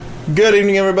Good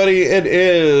evening, everybody. It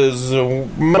is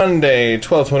Monday,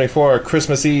 12/24,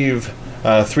 Christmas Eve,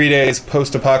 3 days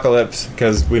post-apocalypse,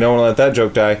 because we don't want to let that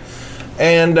joke die.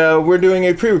 And we're doing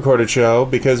a pre-recorded show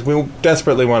because we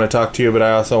desperately want to talk to you, but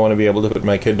I also want to be able to put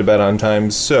my kid to bed on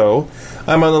time. So,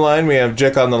 I'm on the line. We have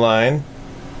Jick on the line.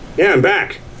 Yeah, I'm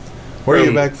back. Where are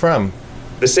you back from?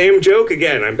 The same joke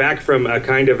again. I'm back from a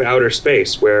kind of outer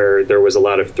space where there was a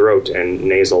lot of throat and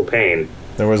nasal pain.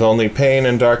 There was only pain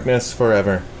and darkness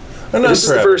forever. This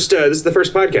is the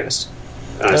first podcast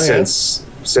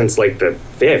since like the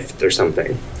 5th or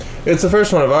something. It's the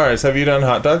first one of ours. Have you done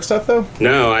hot dog stuff though?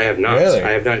 No, I have not. Really?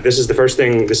 I have not. This is the first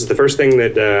thing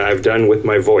that I've done with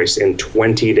my voice in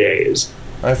 20 days.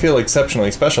 I feel exceptionally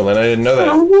special, and I didn't know that.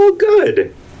 Oh, well,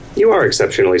 good. You are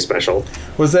exceptionally special.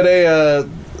 Was that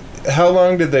how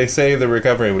long did they say the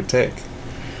recovery would take?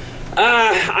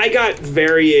 I got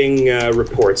varying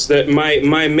reports. That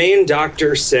my main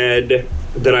doctor said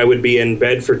that I would be in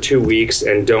bed for 2 weeks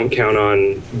and don't count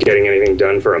on getting anything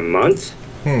done for a month,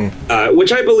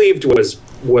 which I believed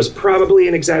was probably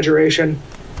an exaggeration.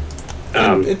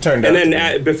 It turned out. And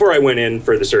then before I went in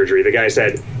for the surgery, the guy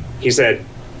said,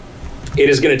 it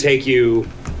is going to take you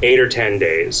 8 or 10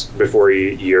 days before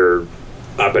you're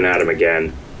up and at 'em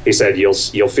again. He said you'll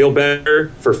feel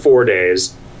better for 4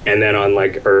 days. And then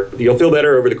you'll feel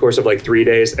better over the course of 3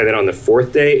 days, and then on the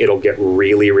 4th day, it'll get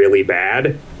really, really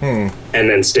bad, and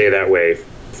then stay that way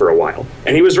for a while.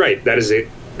 And he was right. That is it.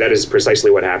 That is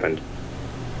precisely what happened.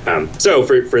 So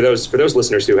for those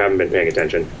listeners who haven't been paying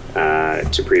attention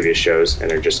to previous shows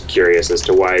and are just curious as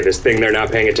to why this thing they're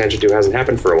not paying attention to hasn't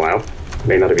happened for a while,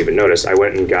 may not have even noticed, I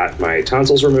went and got my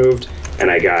tonsils removed, and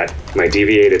I got my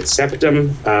deviated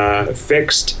septum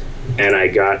fixed, and I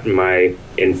got my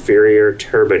inferior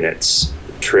turbinates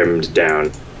trimmed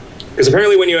down. Because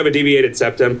apparently when you have a deviated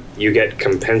septum, you get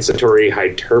compensatory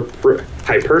hypertrophy,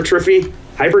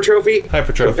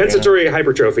 compensatory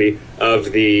hypertrophy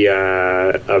of the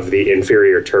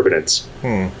inferior turbinates,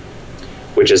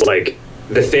 which is like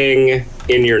the thing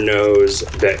in your nose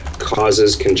that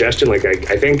causes congestion. Like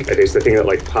I think it's the thing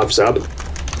that puffs up.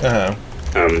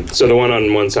 So the one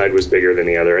on one side was bigger than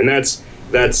the other, and that's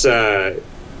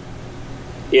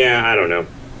yeah, I don't know.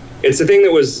 It's the thing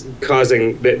that was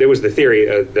causing. There was the theory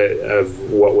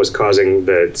of what was causing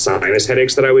the sinus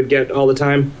headaches that I would get all the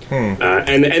time,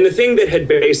 and the thing that had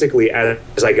basically, as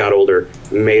I got older,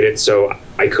 made it so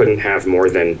I couldn't have more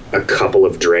than a couple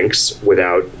of drinks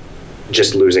without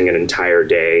just losing an entire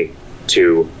day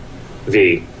to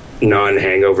the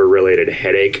non-hangover related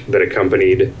headache that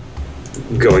accompanied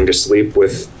going to sleep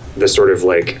with the sort of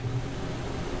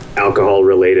alcohol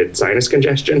related sinus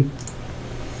congestion.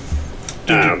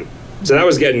 So that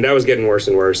was getting worse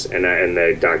and worse, and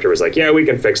the doctor was like, yeah, we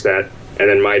can fix that. And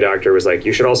then my doctor was like,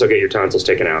 you should also get your tonsils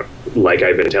taken out, like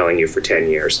I've been telling you for 10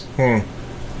 years.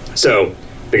 So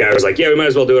the guy was like, yeah, we might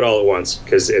as well do it all at once,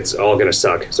 because it's all going to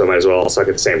suck, so might as well all suck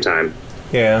at the same time.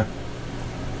 Yeah,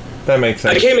 that makes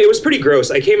sense. It was pretty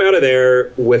gross. I came out of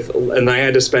there and I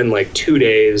had to spend 2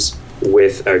 days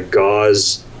with a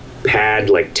gauze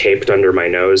pad taped under my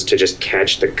nose to just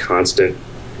catch the constant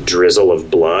drizzle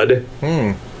of blood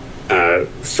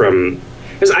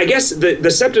because I guess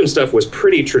the septum stuff was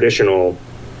pretty traditional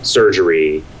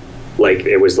surgery,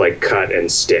 it was cut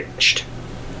and stitched,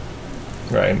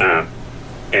 right?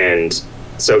 And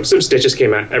so some stitches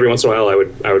came out. Every once in a while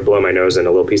I would blow my nose and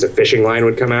a little piece of fishing line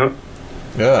would come out.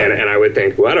 And I would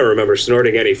think, well, I don't remember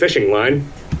snorting any fishing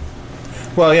line.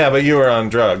 Well, yeah, but you were on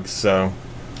drugs, so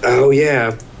oh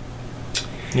yeah,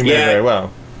 you may very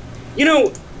well.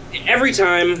 Every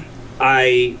time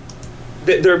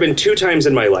there have been 2 times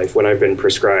in my life when I've been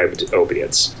prescribed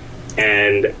opiates,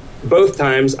 and both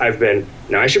times I've been,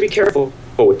 now I should be careful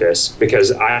with this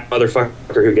because I'm a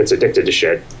motherfucker who gets addicted to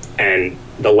shit, and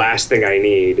the last thing I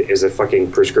need is a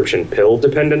fucking prescription pill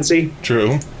dependency.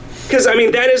 True. Because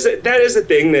that is a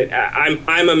thing that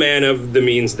I'm a man of the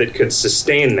means that could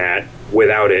sustain that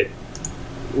without it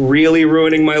really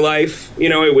ruining my life.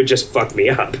 It would just fuck me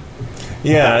up.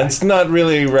 Yeah, it's not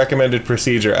really recommended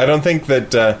procedure. I don't think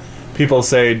that people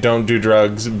say don't do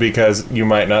drugs because you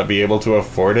might not be able to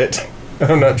afford it.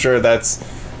 I'm not sure that's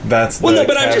the well, no,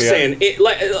 but caveat. I'm just saying,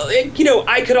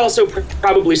 I could also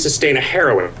probably sustain a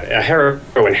heroin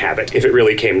habit if it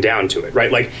really came down to it,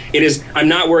 right? I'm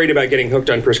not worried about getting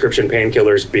hooked on prescription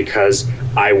painkillers because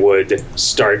I would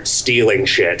start stealing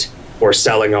shit or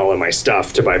selling all of my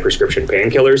stuff to buy prescription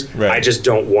painkillers. Right. I just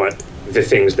don't want the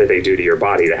things that they do to your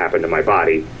body to happen to my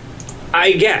body.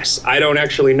 I guess. I don't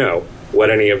actually know. what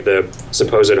any of the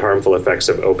supposed harmful effects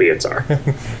of opiates are.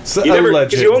 So,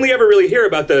 because you only ever really hear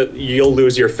about you'll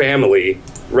lose your family,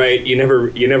 right? You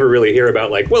never really hear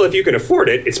about like, well, if you can afford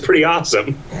it, it's pretty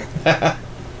awesome.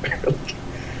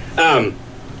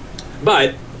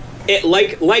 But it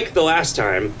like the last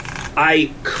time,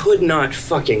 I could not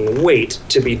fucking wait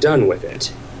to be done with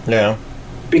it. Yeah.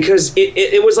 Because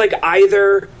it was like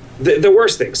either the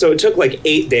worst thing. So it took like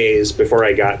 8 days before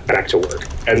I got back to work,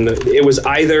 and it was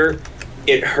either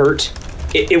it hurt.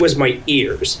 It was my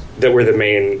ears that were the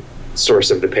main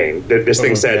source of the pain. This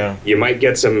thing said, you might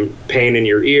get some pain in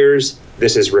your ears.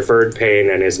 This is referred pain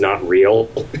and is not real.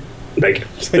 Like,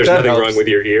 there's nothing wrong with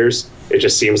your ears. It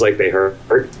just seems like they hurt.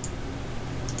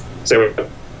 So,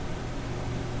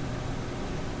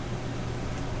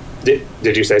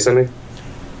 did you say something?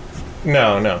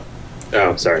 No.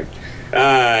 Oh, sorry.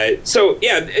 So,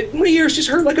 yeah, my ears just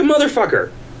hurt like a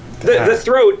motherfucker. The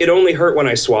throat, it only hurt when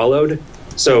I swallowed,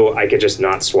 so I could just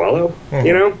not swallow,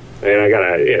 you know? And I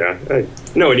gotta,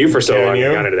 knowing you for so long,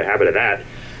 I got into the habit of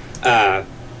that.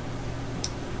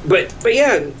 But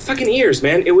yeah, fucking ears,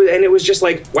 man. It was just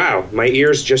like, wow, my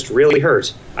ears just really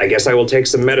hurt. I guess I will take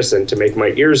some medicine to make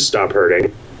my ears stop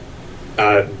hurting.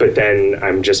 But then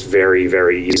I'm just very,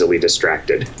 very easily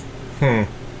distracted.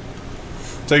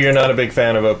 So you're not a big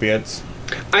fan of opiates?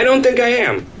 I don't think I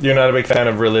am. You're not a big fan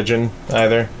of religion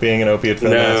either, being an opiate for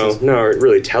the masses? No,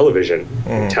 really television.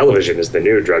 Television is the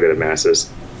new drug of the masses.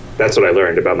 That's what I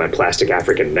learned about my plastic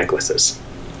African necklaces.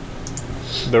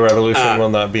 The revolution will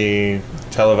not be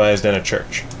televised in a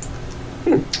church.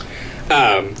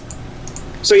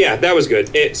 So yeah, that was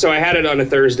good. So I had it on a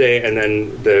Thursday, and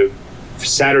then the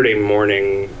Saturday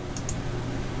morning,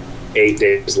 9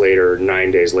 days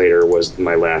later, was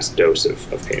my last dose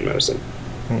of pain medicine.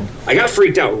 I got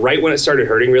freaked out right when it started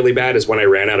hurting really bad is when I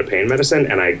ran out of pain medicine,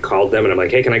 and I called them and I'm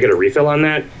like, hey, can I get a refill on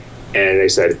that? And they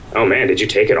said, oh man, did you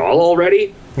take it all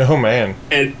already? Oh man.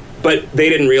 But they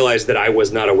didn't realize that I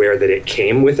was not aware that it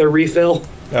came with a refill.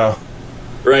 Oh.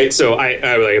 Right, so I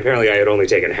apparently I had only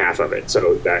taken half of it,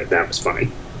 so that was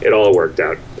fine. It all worked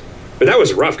out. But that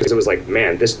was rough because it was like,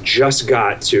 man, this just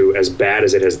got to as bad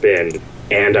as it has been,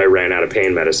 and I ran out of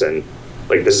pain medicine.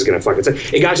 Like, this is going to fucking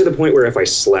suck. It got to the point where if I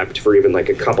slept for even like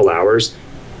a couple hours,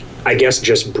 I guess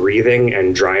just breathing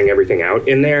and drying everything out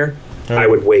in there, I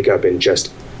would wake up in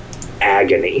just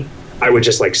agony. I would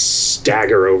just like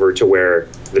stagger over to where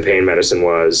the pain medicine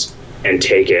was and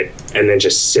take it, and then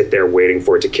just sit there waiting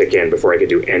for it to kick in before I could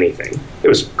do anything. It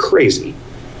was crazy.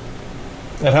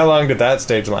 And how long did that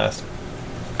stage last?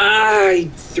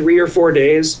 3 or 4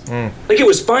 days. Like, it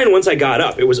was fine once I got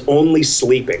up. It was only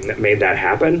sleeping that made that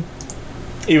happen.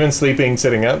 Even sleeping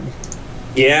sitting up?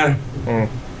 Yeah.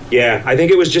 Yeah, I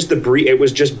think it was just it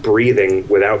was just breathing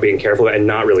without being careful and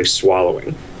not really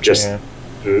swallowing. Just,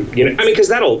 because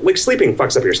that'll, like, sleeping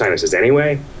fucks up your sinuses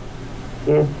anyway.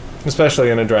 Especially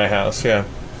in a dry house, yeah.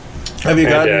 Have you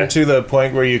gotten to the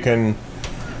point where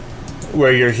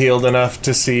where you're healed enough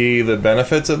to see the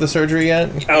benefits of the surgery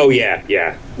yet? Oh,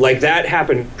 yeah. Like, that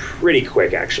happened pretty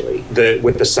quick, actually,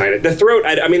 with the sinus. The throat,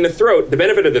 the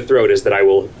benefit of the throat is that I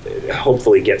will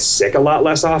hopefully get sick a lot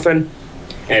less often.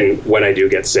 And when I do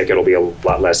get sick, it'll be a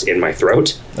lot less in my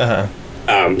throat.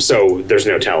 So there's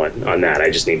no telling on that. I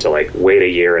just need to, like, wait a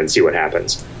year and see what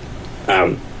happens.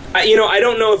 I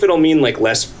don't know if it'll mean, like,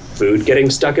 less food getting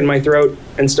stuck in my throat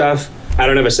and stuff. I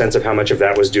don't have a sense of how much of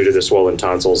that was due to the swollen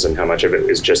tonsils and how much of it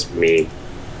is just me,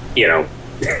 not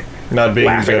being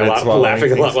laughing a lot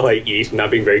while I eat, not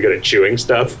being very good at chewing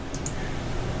stuff.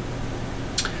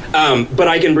 But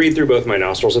I can breathe through both my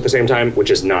nostrils at the same time, which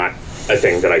is not a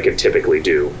thing that I could typically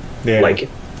do, like,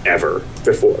 ever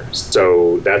before.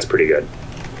 So that's pretty good.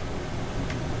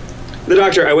 The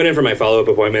doctor, I went in for my follow-up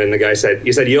appointment, and the guy said,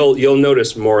 you'll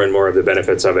notice more and more of the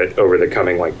benefits of it over the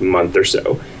coming, like, month or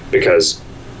so, because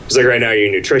it's like right now your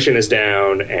nutrition is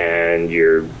down, and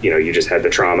you just had the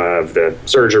trauma of the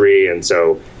surgery, and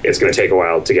so it's going to take a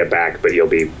while to get back, but you'll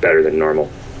be better than normal.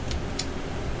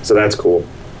 So that's cool.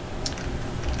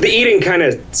 The eating kind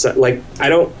of, like, I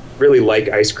don't really like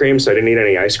ice cream, so I didn't eat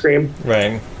any ice cream.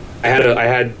 Right. I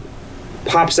had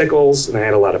popsicles, and I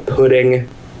had a lot of pudding,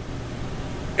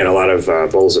 and a lot of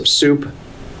bowls of soup,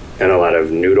 and a lot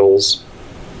of noodles.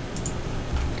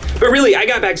 But really, I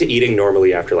got back to eating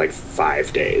normally after like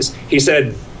 5 days. He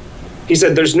said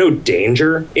there's no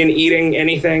danger in eating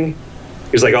anything.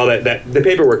 He was like, all that the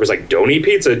paperwork was like, don't eat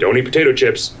pizza, don't eat potato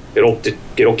chips,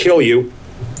 it'll kill you.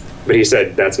 But he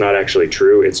said that's not actually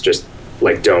true. It's just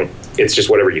like, it's just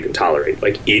whatever you can tolerate.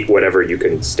 Like, eat whatever you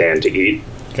can stand to eat.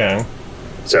 Okay.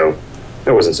 So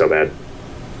that wasn't so bad.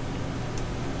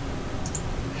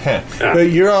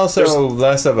 But you're also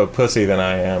less of a pussy than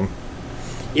I am.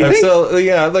 You think? Still,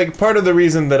 yeah, like part of the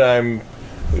reason that I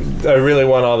really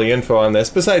want all the info on this,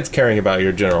 besides caring about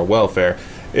your general welfare,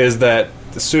 is that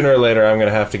sooner or later I'm going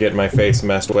to have to get my face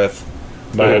messed with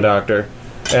by a doctor.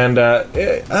 And I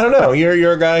don't know,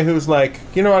 you're a guy who's like,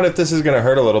 you know what, if this is going to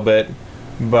hurt a little bit,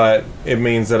 but it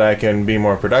means that I can be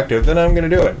more productive, then I'm going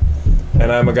to do it.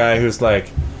 And I'm a guy who's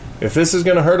like, if this is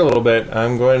going to hurt a little bit,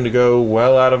 I'm going to go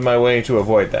well out of my way to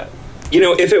avoid that. You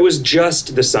know, if it was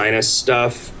just the sinus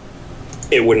stuff,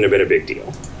 it wouldn't have been a big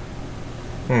deal.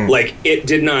 Like, it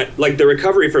did not, like, the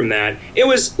recovery from that, it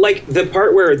was, like, the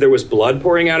part where there was blood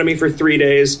pouring out of me for 3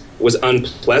 days was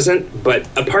unpleasant, but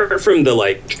apart from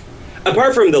the,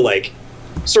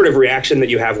 sort of reaction that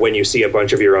you have when you see a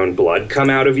bunch of your own blood come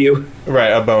out of you. Right,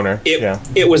 a boner.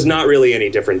 It was not really any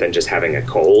different than just having a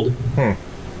cold. And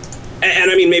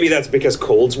I mean, maybe that's because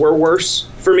colds were worse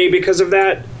for me because of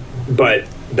that, but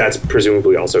that's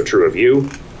presumably also true of you.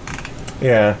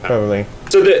 Yeah, probably.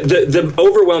 So the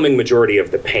overwhelming majority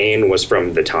of the pain was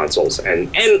from the tonsils,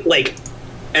 and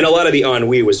a lot of the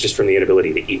ennui was just from the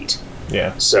inability to eat.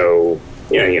 Yeah. So,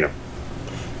 yeah, you know.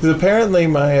 Because apparently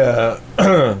my,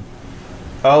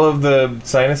 all of the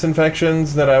sinus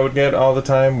infections that I would get all the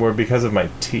time were because of my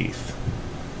teeth.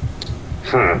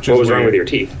 Huh. What was wrong with your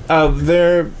teeth?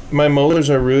 My molars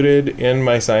are rooted in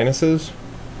my sinuses.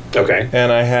 Okay.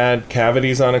 And I had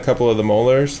cavities on a couple of the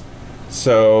molars,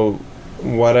 so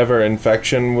whatever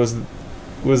infection was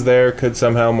there could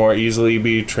somehow more easily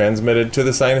be transmitted to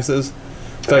the sinuses.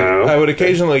 It's like I would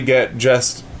occasionally get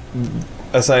just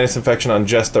a sinus infection on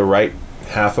just the right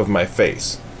half of my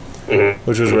face,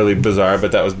 which was really bizarre,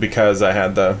 but that was because I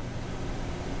had the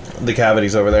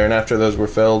cavities over there, and after those were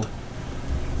filled,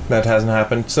 that hasn't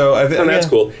happened. So that's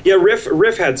cool. Yeah,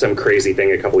 Riff had some crazy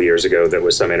thing a couple years ago that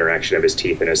was some interaction of his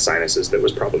teeth and his sinuses that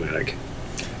was problematic.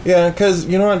 Yeah, because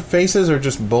you know what? Faces are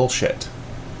just bullshit.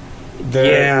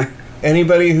 Yeah.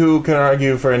 Anybody who can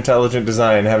argue for intelligent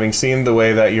design, having seen the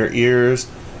way that your ears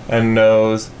and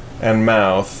nose and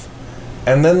mouth,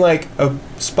 and then like a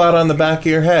spot on the back of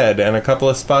your head and a couple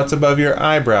of spots above your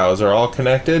eyebrows are all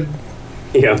connected.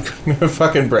 Yeah.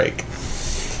 Fucking break.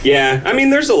 Yeah, I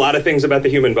mean, there's a lot of things about the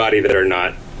human body that are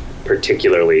not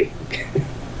particularly...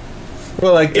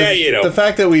 Well, like the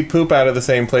fact that we poop out of the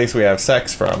same place we have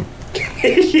sex from.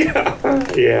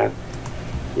 Yeah.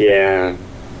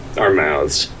 Our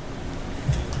mouths.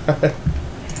 But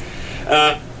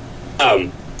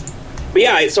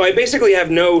yeah, so I basically have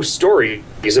no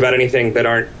stories about anything that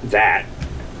aren't that.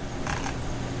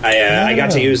 I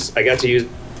got to use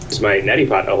my neti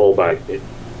pot a whole bunch.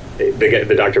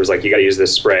 The doctor was like, you got to use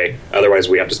this spray, otherwise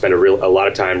we have to spend a lot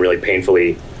of time really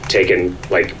painfully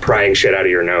prying shit out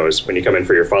of your nose when you come in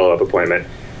for your follow-up appointment.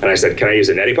 And I said, can I use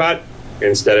a neti pot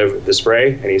instead of the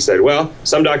spray? And he said, well,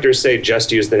 some doctors say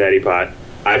just use the neti pot.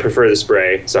 I prefer the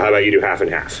spray, so how about you do half and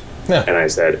half? Yeah. And I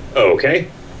said, oh, okay.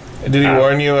 Did he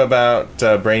warn you about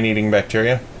brain-eating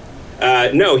bacteria?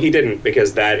 No, he didn't,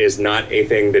 because that is not a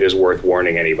thing that is worth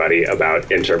warning anybody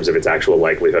about in terms of its actual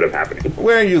likelihood of happening.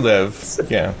 Where you live,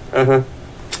 yeah.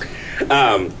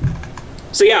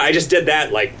 So yeah, I just did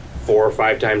that like 4 or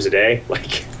 5 times a day.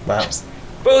 Like, wow.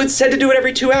 Well, it said to do it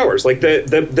every 2 hours. Like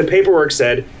the paperwork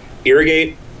said,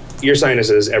 irrigate your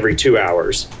sinuses every 2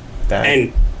 hours. Damn.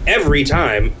 And every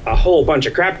time a whole bunch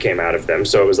of crap came out of them.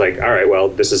 So it was like, all right, well,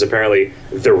 this is apparently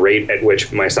the rate at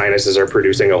which my sinuses are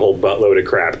producing a whole buttload of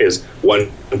crap is 1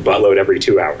 buttload every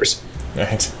 2 hours.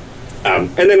 Right. And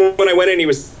then when I went in, he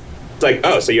was like,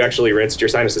 oh, so you actually rinsed your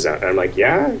sinuses out? And I'm like,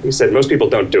 yeah. He said, most people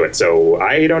don't do it, so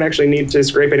I don't actually need to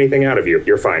scrape anything out of you.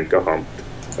 You're fine. Go home.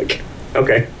 Like,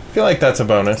 okay. I feel like that's a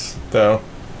bonus, though.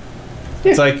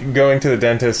 Yeah. It's like going to the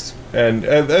dentist, and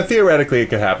theoretically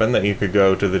it could happen that you could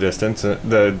go to the dentist to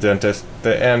the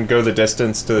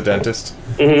dentist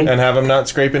and have him not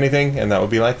scrape anything, and that would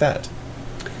be like that.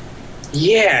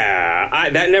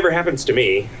 Yeah, that never happens to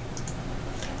me.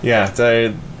 Yeah,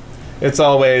 it's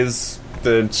always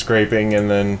the scraping, and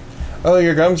then, oh,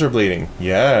 your gums are bleeding.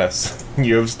 Yes,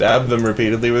 you have stabbed them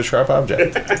repeatedly with sharp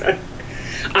objects.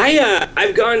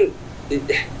 I've gone...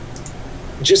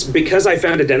 Just because I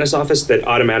found a dentist office that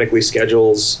automatically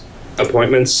schedules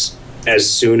appointments as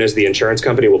soon as the insurance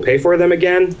company will pay for them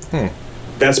again,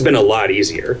 that's been a lot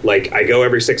easier. Like, I go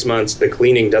every 6 months. The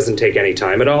cleaning doesn't take any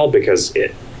time at all because I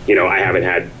haven't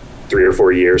had 3 or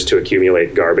 4 years to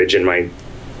accumulate garbage in my...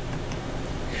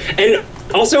 And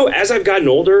also, as I've gotten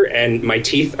older and my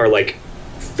teeth are, like,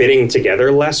 fitting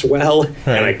together less well,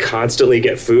 and I constantly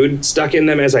get food stuck in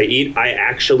them as I eat, I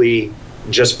actually...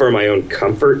 just for my own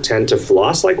comfort, tend to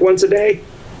floss like once a day.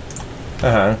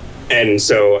 And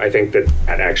so I think that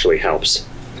actually helps.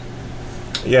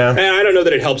 Yeah. And I don't know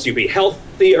that it helps you be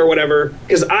healthy or whatever,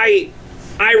 because I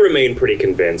remain pretty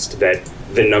convinced that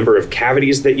the number of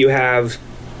cavities that you have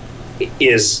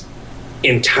is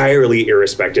entirely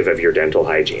irrespective of your dental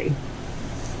hygiene.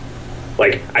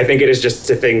 Like, I think it is just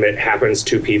a thing that happens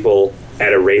to people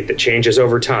at a rate that changes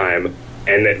over time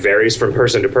and that varies from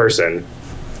person to person.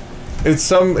 It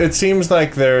seems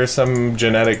like there's some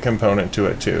genetic component to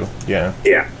it too. Yeah.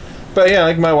 Yeah. But yeah,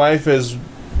 like my wife is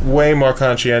way more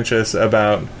conscientious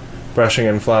about brushing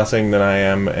and flossing than I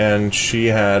am, and she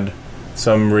had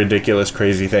some ridiculous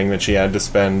crazy thing that she had to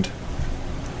spend.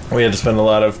 We had to spend a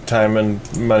lot of time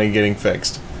and money getting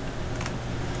fixed.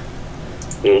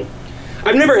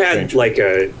 I've never had like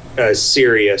a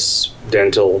serious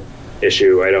dental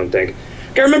issue, I don't think.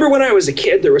 I remember when I was a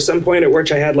kid, there was some point at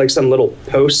which I had like some little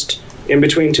post in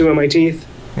between two of my teeth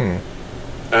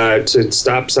to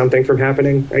stop something from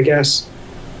happening, I guess.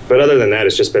 But other than that,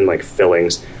 it's just been like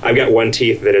fillings. I've got one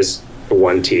teeth that is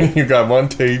one teeth. You got one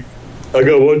teeth. I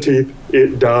got one teeth.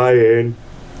 It dying.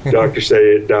 Doctors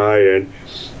say it dying.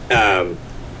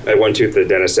 One tooth the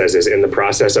dentist says is in the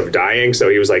process of dying. So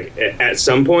he was like, at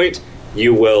some point,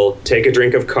 you will take a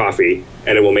drink of coffee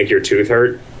and it will make your tooth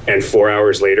hurt. And 4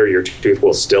 hours later, your tooth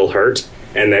will still hurt.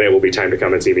 And then it will be time to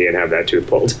come and see me and have that tooth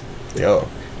pulled. Yo.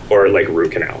 Or like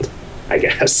root canaled, I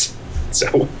guess.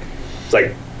 So it's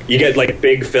like you get like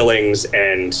big fillings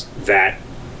and that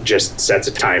just sets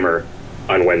a timer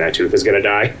on when that tooth is going to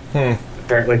die,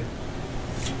 apparently.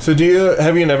 So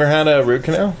have you never had a root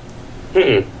canal?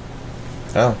 Mm-mm.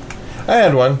 Oh. I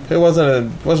had one. It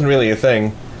wasn't really a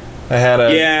thing. I had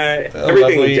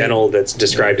everything lovely, dental that's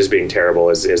described as being terrible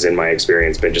is in my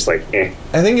experience been just like, eh.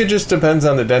 I think it just depends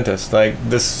on the dentist. Like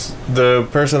the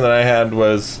person that I had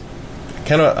was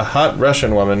kind of a hot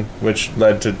Russian woman, which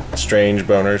led to strange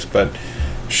boners, but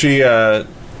she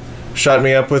shot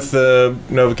me up with the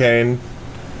Novocaine,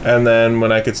 and then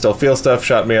when I could still feel stuff,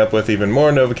 shot me up with even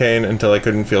more Novocaine until I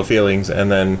couldn't feel feelings, and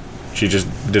then she just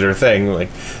did her thing. Like,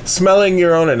 smelling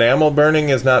your own enamel burning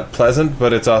is not pleasant,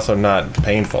 but it's also not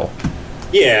painful.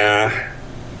 Yeah.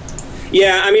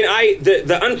 Yeah, I mean,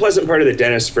 the unpleasant part of the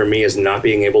dentist for me is not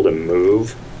being able to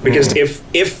move. Because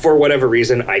if for whatever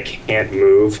reason I can't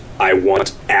move, I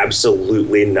want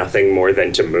absolutely nothing more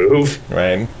than to move.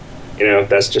 Right. You know,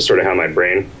 that's just sort of how my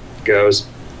brain goes.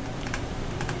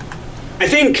 I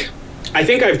think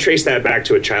I've traced that back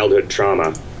to a childhood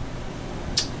trauma.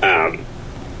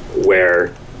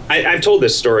 Where I've told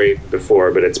this story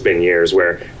before, but it's been years,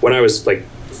 where when I was like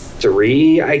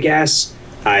 3, I guess,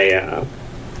 I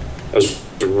was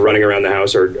running around the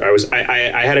house, or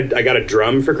I got a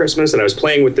drum for Christmas, and I was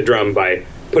playing with the drum by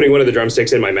putting one of the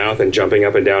drumsticks in my mouth and jumping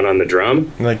up and down on the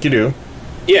drum. Like you do.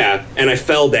 Yeah, and I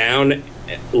fell down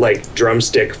like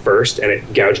drumstick first, and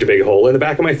it gouged a big hole in the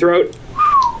back of my throat.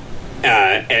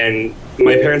 And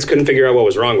my parents couldn't figure out what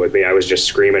was wrong with me. I was just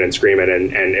screaming, and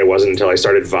it wasn't until I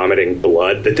started vomiting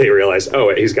blood that they realized,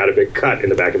 oh, he's got a big cut in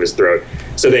the back of his throat.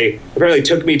 So they apparently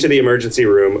took me to the emergency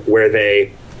room, where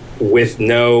they, with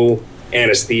no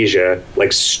anesthesia,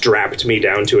 like strapped me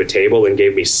down to a table and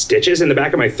gave me stitches in the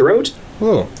back of my throat.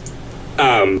 Oh.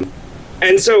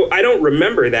 And so I don't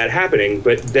remember that happening,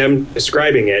 but them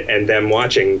describing it and them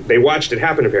they watched it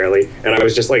happen apparently, and I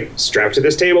was just like strapped to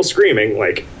this table screaming,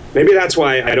 like, maybe that's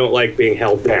why I don't like being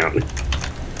held down.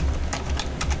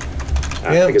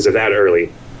 Because of that early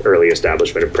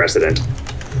establishment of precedent.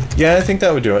 Yeah, I think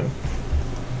that would do it.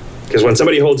 Because when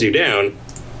somebody holds you down,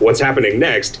 what's happening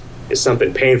next is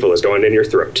something painful is going in your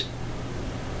throat.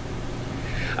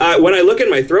 When I look in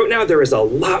my throat now, there is a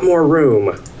lot more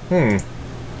room.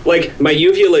 Like, my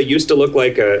uvula used to look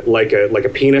like a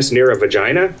penis near a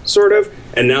vagina, sort of,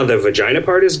 and now the vagina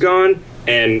part is gone,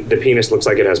 and the penis looks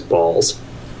like it has balls.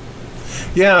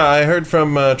 Yeah, I heard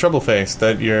from Troubleface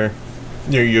that your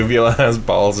uvula has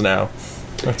balls now.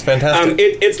 That's fantastic.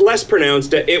 It's less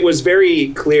pronounced. It was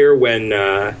very clear when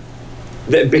so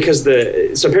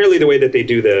apparently the way that they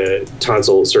do the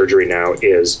tonsil surgery now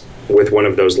is with one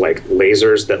of those like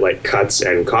lasers that like cuts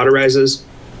and cauterizes.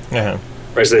 Uh-huh.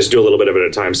 Right, so they just do a little bit of it at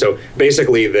a time. So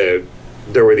basically, there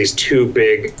were these 2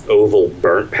 big oval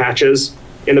burnt patches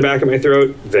in the back of my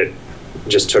throat that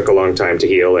just took a long time to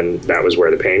heal, and that was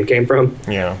where the pain came from.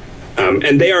 Yeah.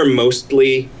 And they are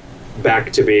mostly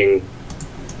back to being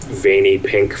veiny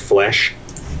pink flesh,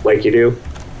 like you do.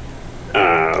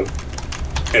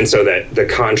 And so that the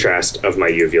contrast of my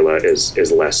uvula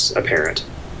is less apparent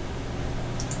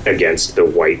against the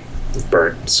white,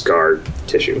 burnt, scarred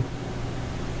tissue.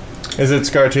 Is it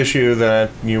scar tissue that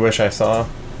you wish I saw?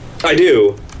 I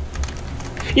do.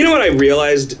 You know what I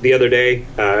realized the other day,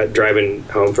 driving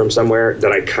home from somewhere,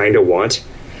 that I kind of want?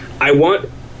 I want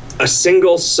a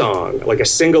single song, like a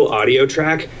single audio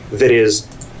track that is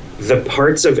the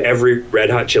parts of every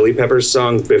Red Hot Chili Peppers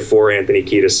song before Anthony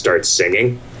Kiedis starts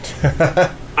singing.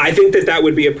 I think that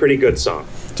would be a pretty good song.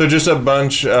 So just a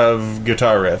bunch of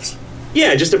guitar riffs.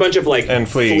 Yeah, just a bunch of like and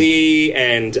Flea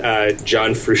and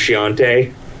John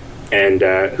Frusciante and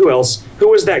who else? Who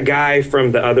was that guy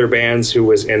from the other bands who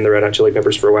was in the Red Hot Chili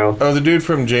Peppers for a while? Oh, the dude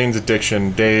from Jane's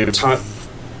Addiction, Dave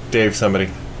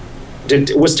somebody.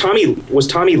 Was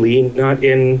Tommy Lee not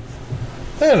in?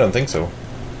 I don't think so.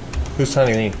 Who's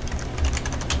Tommy Lee?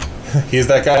 He's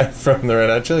that guy from the Red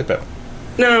Hot Chili Peppers.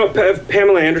 No,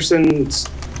 Pamela Anderson's.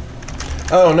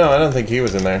 Oh no, I don't think he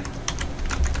was in there.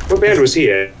 What band was he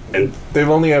in? And they've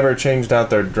only ever changed out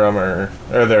their drummer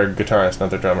or their guitarist, not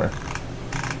their drummer.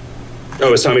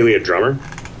 Oh, is Tommy Lee a drummer?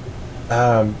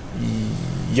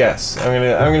 Yes. I'm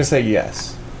gonna say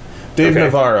yes. Dave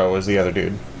Navarro was the other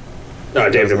dude. Oh,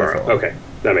 Dave Navarro. Okay,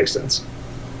 that makes sense.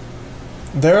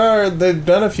 They've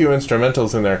done a few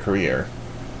instrumentals in their career.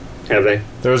 Have they?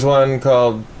 There was one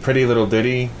called Pretty Little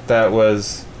Ditty that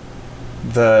was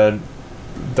that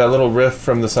little riff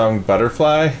from the song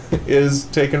Butterfly is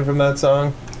taken from that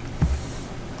song.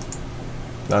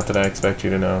 Not that I expect you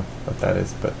to know what that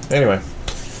is, but anyway.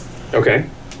 Okay.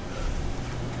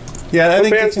 Yeah, I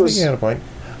think you had a point.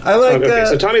 I like.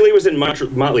 So Tommy Lee was in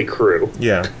Motley Crue.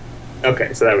 Yeah.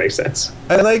 Okay, so that makes sense.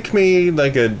 I like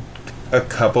a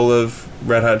couple of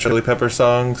Red Hot Chili Pepper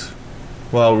songs,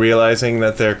 while realizing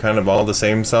that they're kind of all the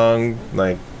same song.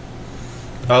 Like,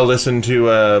 I'll listen to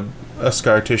a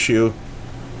Scar Tissue,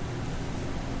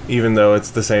 even though it's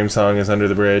the same song as Under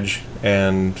the Bridge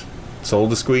and Soul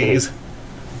to Squeeze.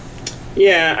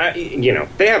 Yeah,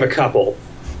 they have a couple.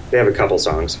 They have a couple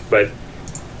songs, but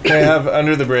they have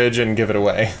Under the Bridge and Give It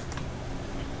Away.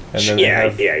 And then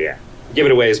yeah. Give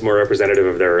It Away is more representative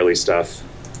of their early stuff,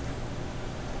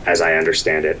 as I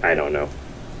understand it. I don't know.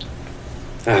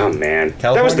 Oh man,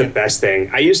 California. That was the best thing.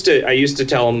 I used to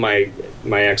tell my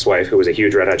ex-wife, who was a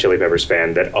huge Red Hot Chili Peppers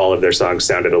fan, that all of their songs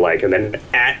sounded alike. And then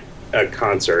at a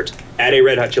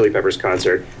Red Hot Chili Peppers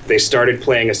concert, they started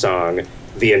playing a song.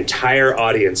 The entire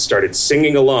audience started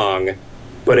singing along,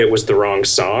 but it was the wrong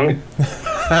song.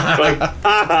 Like,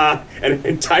 haha! An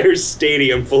entire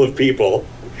stadium full of people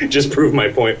just proved my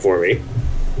point for me.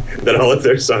 That all of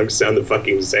their songs sound the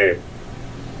fucking same.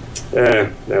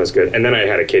 That was good. And then I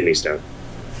had a kidney stone.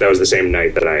 That was the same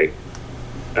night that I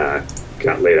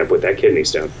got laid up with that kidney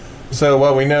stone. So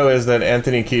what we know is that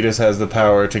Anthony Kiedis has the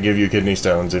power to give you kidney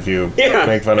stones if you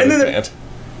make fun of his band.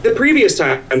 The previous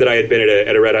time that I had been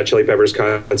at a Red Hot Chili Peppers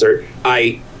concert,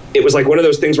 it was like one of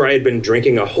those things where I had been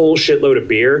drinking a whole shitload of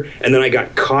beer, and then I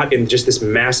got caught in just this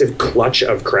massive clutch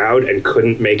of crowd and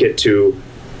couldn't make it to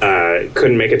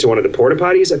one of the porta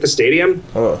potties at the stadium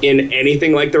in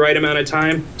anything like the right amount of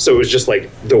time. So it was just like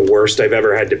the worst I've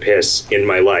ever had to piss in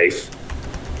my life.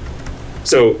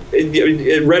 So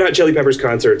Red Hot Chili Peppers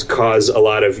concerts cause a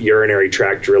lot of urinary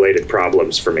tract related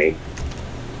problems for me.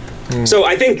 So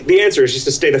I think the answer is just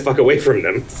to stay the fuck away from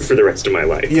them for the rest of my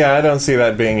life. Yeah, I don't see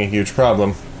that being a huge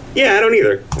problem. Yeah, I don't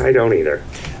either.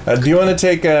 Do you want to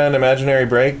take an imaginary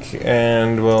break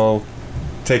and we'll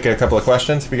take a couple of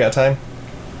questions if you got time?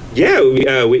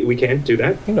 Yeah, we can do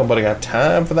that. Ain't nobody got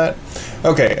time for that.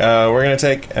 Okay, we're going to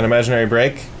take an imaginary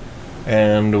break,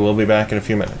 and we'll be back in a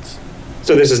few minutes.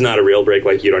 So this is not a real break,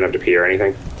 like you don't have to pee or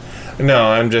anything? No,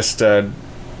 I'm just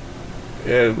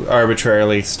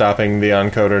arbitrarily stopping the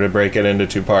encoder to break it into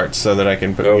two parts so that I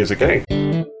can put music in.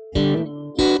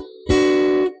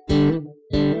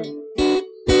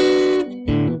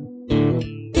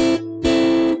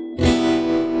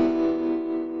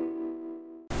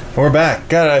 We're back.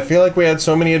 God, I feel like we had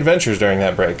so many adventures during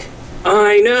that break.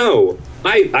 I know.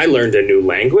 I learned a new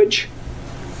language.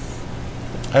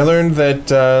 I learned that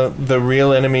the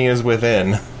real enemy is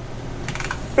within.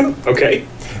 Okay.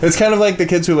 It's kind of like the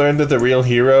kids who learned that the real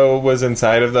hero was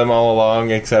inside of them all along,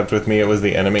 except with me it was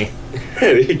the enemy.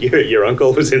 Your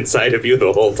uncle was inside of you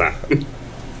the whole time.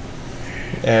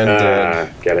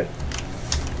 And get it.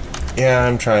 Yeah,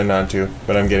 I'm trying not to,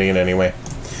 but I'm getting it anyway.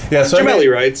 Yeah, so Jamelli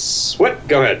writes, what?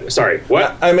 Go ahead. Sorry,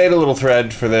 what? I made a little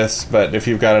thread for this, but if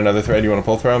you've got another thread you want to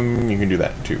pull from, you can do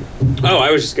that too. Oh,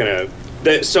 I was just going to...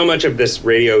 So much of this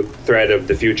radio thread of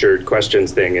the future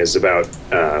questions thing is about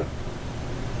the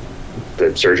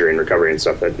surgery and recovery and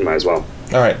stuff, that might as well.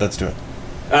 All right, let's do it.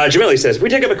 Jamelli says, if we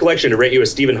take up a collection to rate you a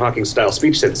Stephen Hawking-style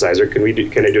speech synthesizer,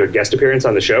 can I do a guest appearance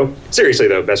on the show? Seriously,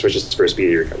 though, best wishes for a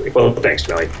speedy recovery. Well, thanks,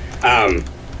 Jamelli.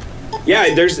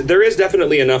 Yeah, there is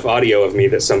definitely enough audio of me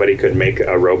that somebody could make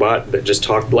a robot that just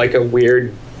talked like a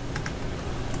weird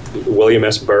William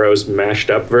S. Burroughs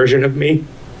mashed up version of me.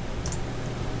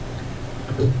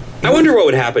 I wonder what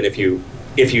would happen if you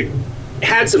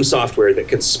had some software that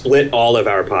could split all of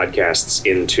our podcasts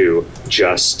into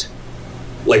just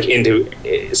split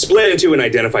into and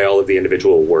identify all of the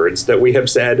individual words that we have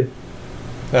said.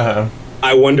 Uh-huh.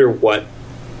 I wonder what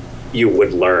you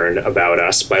would learn about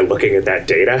us by looking at that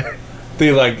data.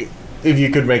 If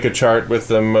you could make a chart with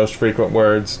the most frequent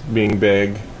words being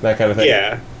big, that kind of thing.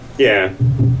 Yeah.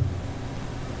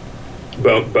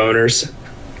 Boners.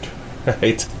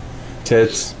 Right.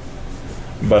 Tits.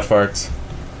 Butt farts.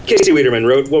 Casey Wiederman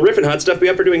wrote, will Riff and Hot Stuff be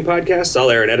up for doing podcasts?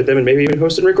 I'll air and edit them and maybe even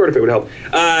host and record if it would help.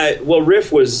 Well,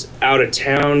 Riff was out of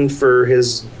town for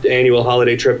his annual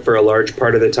holiday trip for a large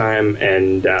part of the time,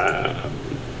 and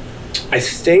I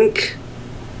think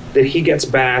that he gets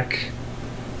back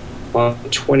on the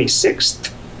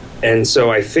 26th, and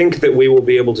so I think that we will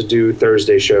be able to do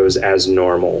Thursday shows as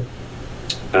normal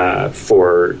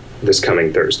for this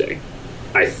coming Thursday.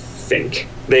 I think.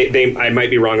 I might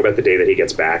be wrong about the day that he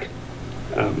gets back.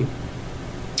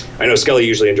 I know Scully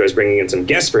usually enjoys bringing in some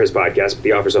guests for his podcast, but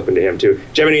the offer's open to him too.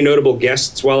 Did you have any notable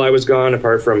guests while I was gone,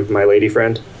 apart from my lady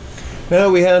friend? No,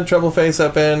 we had Trouble Face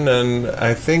up in, and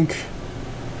I think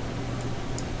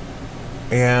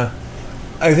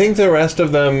the rest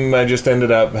of them I just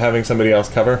ended up having somebody else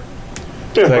cover.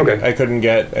 Yeah, okay. I couldn't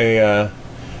get a...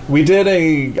 we did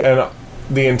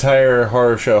the entire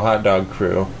horror show hot dog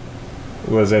crew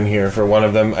was in here for one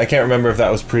of them. I can't remember if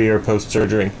that was pre or post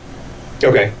surgery.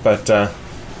 Okay. But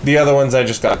the other ones I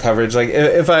just got coverage. Like,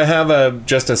 if I have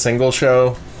just a single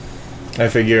show, I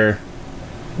figure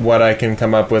what I can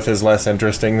come up with is less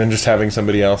interesting than just having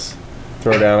somebody else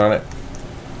throw down on it.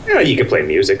 Yeah, you could play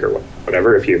music or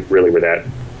whatever if you really were that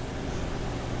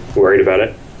worried about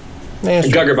it. Yeah,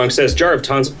 sure. Guggerbunk says, jar of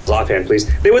tonsils offhand, please.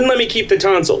 They wouldn't let me keep the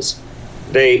tonsils.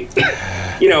 They,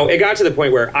 it got to the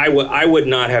point where I would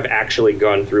not have actually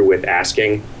gone through with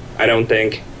asking, I don't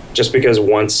think, just because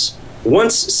once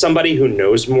somebody who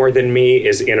knows more than me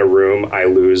is in a room, I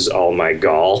lose all my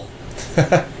gall.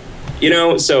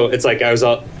 So it's like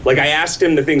I asked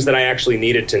him the things that I actually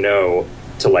needed to know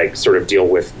to sort of deal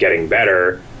with getting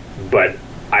better, but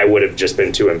I would have just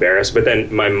been too embarrassed. But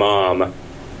then my mom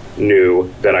knew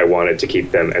that I wanted to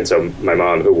keep them, and so my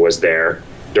mom, who was there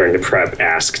during the prep,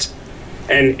 asked.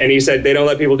 And he said they don't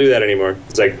let people do that anymore.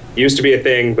 It's used to be a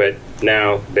thing, but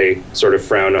now they sort of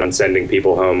frown on sending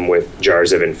people home with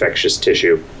jars of infectious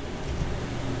tissue.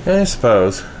 I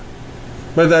suppose.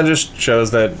 But that just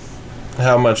shows that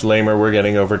how much lamer we're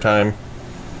getting over time.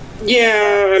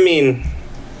 Yeah, I mean,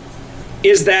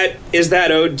 is that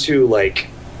owed to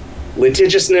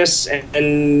litigiousness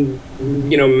and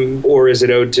or is it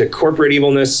owed to corporate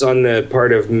evilness on the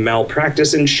part of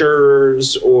malpractice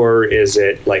insurers, or is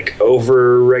it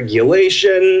over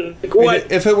regulation? What?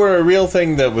 If it were a real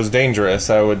thing that was dangerous,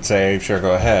 I would say sure,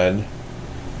 go ahead.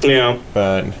 Yeah.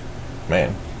 But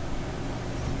man,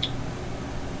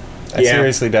 I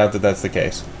seriously doubt that that's the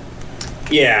case.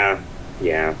 Yeah.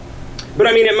 But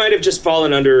I mean, it might have just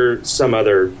fallen under some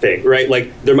other thing, right?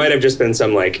 There might have just been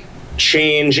some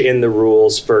change in the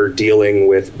rules for dealing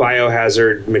with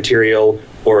biohazard material,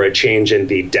 or a change in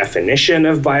the definition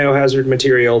of biohazard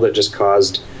material that just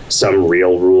caused some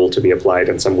real rule to be applied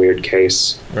in some weird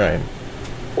case. Right.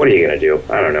 What are you going to do?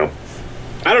 I don't know.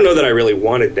 I don't know that I really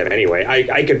wanted them anyway.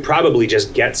 I could probably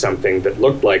just get something that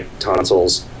looked like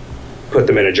tonsils, put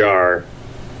them in a jar,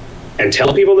 and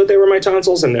tell people that they were my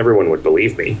tonsils, and everyone would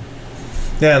believe me.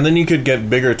 Yeah, and then you could get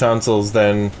bigger tonsils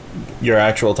than your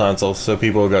actual tonsils, so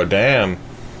people will go, damn,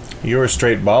 you were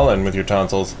straight ballin' with your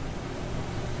tonsils.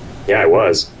 Yeah, I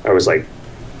was.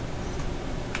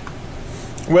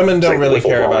 Women don't really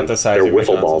care about the size of your tonsils.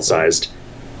 They're wiffle ball sized.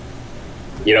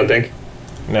 You don't think?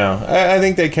 No. I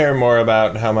think they care more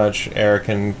about how much air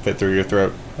can fit through your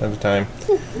throat at the time.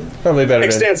 Probably better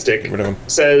to get rid of them.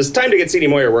 Says, time to get C.D.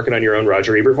 Moyer working on your own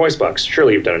Roger Ebert voice box.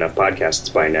 Surely you've done enough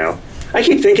podcasts by now. I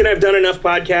keep thinking I've done enough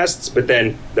podcasts, but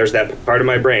then there's that part of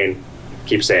my brain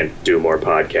keeps saying, do more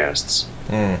podcasts.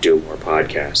 Do more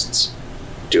podcasts.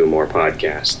 Do more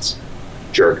podcasts.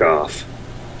 Jerk off.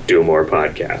 Do more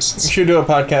podcasts. You should do a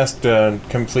podcast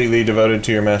completely devoted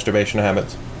to your masturbation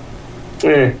habits.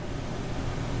 They're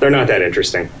not that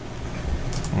interesting.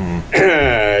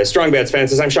 Strong Bats fan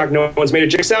says, I'm shocked no one's made a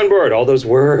Jick soundboard. All those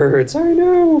words, I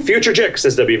know. Future Jick,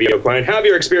 says WV O'Quine. How have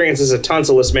your experiences as a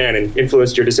tonsilless man and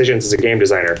influenced your decisions as a game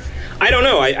designer? I don't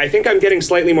know. I think I'm getting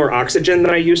slightly more oxygen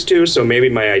than I used to, so maybe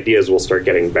my ideas will start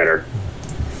getting better.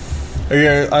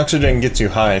 Your oxygen gets you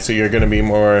high, so you're going to be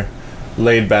more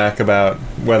laid back about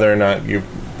whether or not you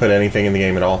put anything in the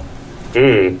game at all.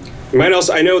 Might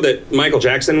also, I know that Michael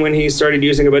Jackson, when he started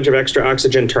using a bunch of extra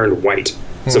oxygen, turned white.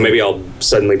 So maybe I'll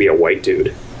suddenly be a white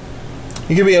dude.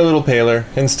 You could be a little paler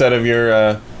instead of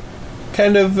your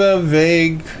kind of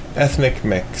vague ethnic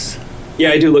mix.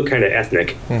 Yeah, I do look kind of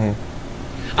ethnic. Mm-hmm.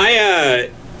 I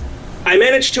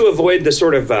managed to avoid the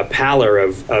sort of pallor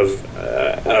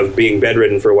of being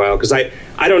bedridden for a while, because I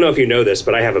don't know if you know this,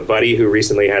 but I have a buddy who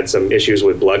recently had some issues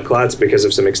with blood clots because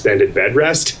of some extended bed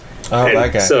rest. Oh, and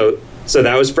that guy. So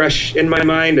that was fresh in my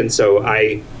mind, and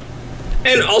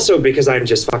also because I'm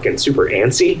just fucking super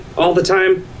antsy all the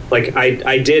time. Like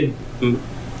I did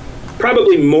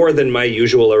probably more than my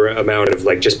usual amount of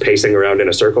like just pacing around in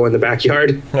a circle in the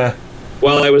backyard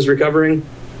while I was recovering.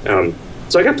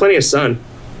 So I got plenty of sun.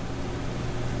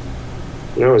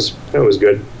 That was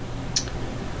good.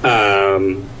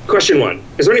 Question 1: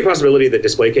 is there any possibility that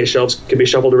display case shelves can be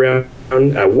shuffled around?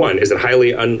 1: is it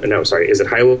highly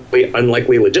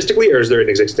unlikely logistically, or is there an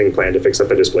existing plan to fix up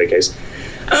the display case?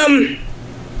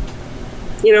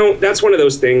 That's one of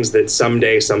those things that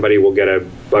someday somebody will get a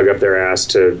bug up their ass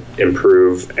to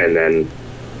improve, and then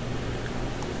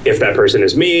if that person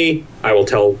is me, I will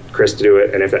tell Chris to do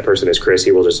it, and if that person is Chris,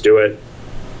 he will just do it.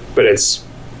 But this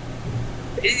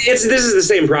is the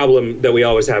same problem that we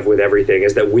always have with everything,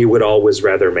 is that we would always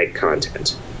rather make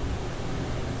content,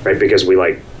 right? Because we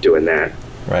like doing that.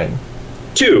 Right.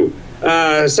 2,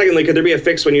 secondly, could there be a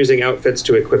fix when using outfits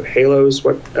to equip halos?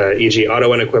 E.g.,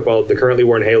 auto unequip all the currently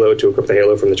worn halo to equip the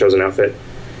halo from the chosen outfit?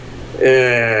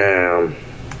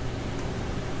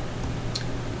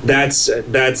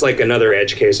 That's like another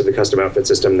edge case of the custom outfit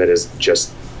system that is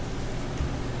just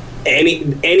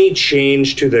any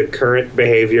change to the current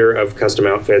behavior of custom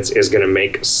outfits is going to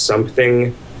make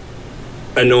something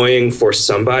annoying for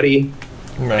somebody.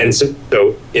 Right. And so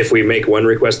if we make one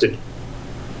requested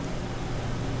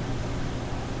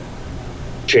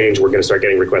change, we're going to start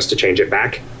getting requests to change it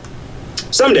back.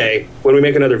 Someday, when we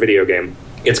make another video game,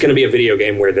 it's going to be a video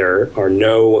game where there are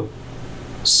no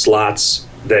slots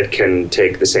that can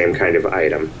take the same kind of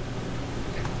item.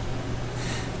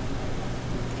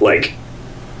 Like,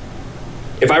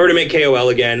 if I were to make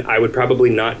KoL again, I would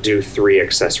probably not do 3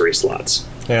 accessory slots.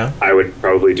 Yeah. I would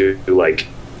probably do like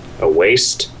a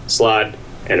waist slot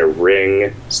and a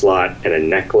ring slot and a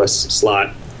necklace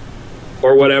slot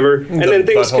or whatever. And then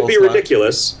things could be slot.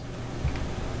 Ridiculous.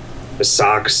 A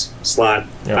socks slot.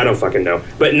 Yep. I don't fucking know.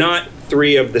 But not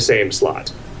 3 of the same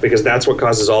slot, because that's what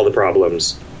causes all the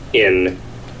problems in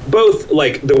both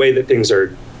like the way that things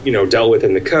are, dealt with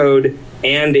in the code,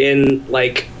 and in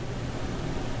like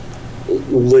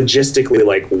logistically,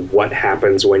 like what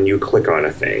happens when you click on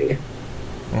a thing.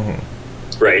 Mm-hmm.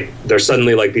 Right? There's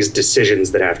suddenly like these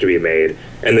decisions that have to be made,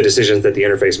 and the decisions that the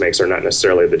interface makes are not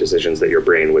necessarily the decisions that your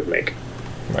brain would make.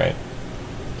 Right.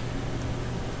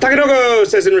 Takanogo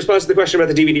says, in response to the question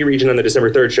about the DVD region on the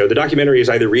December 3rd show, the documentary is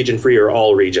either region-free or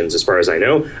all regions, as far as I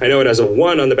know. I know it has a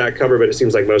 1 on the back cover, but it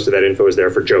seems like most of that info is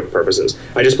there for joke purposes.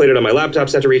 I just played it on my laptop,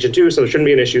 set to region 2, so there shouldn't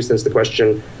be an issue since the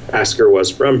question asker was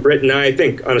from Britain. I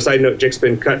think, on a side note, Jick's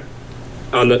been cut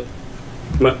on the...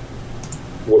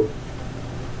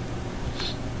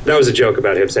 That was a joke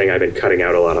about him saying I've been cutting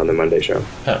out a lot on the Monday show.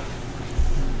 Huh.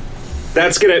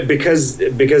 That's gonna, because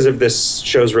of this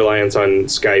show's reliance on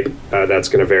Skype, that's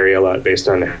gonna vary a lot based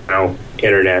on how the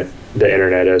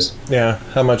internet is. Yeah,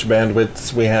 how much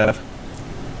bandwidth we have.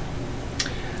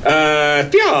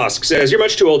 Theosk says, you're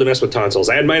much too old to mess with tonsils.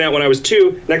 I had mine out when I was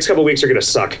 2. Next couple weeks are gonna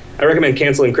suck. I recommend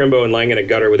canceling Crimbo and lying in a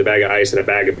gutter with a bag of ice and a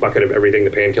bucket of everything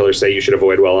the painkillers say you should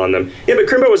avoid while on them. Yeah, but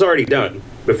Crimbo was already done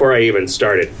before I even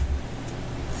started.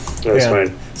 That was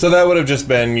fine. So that would have just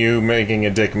been you making a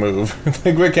dick move.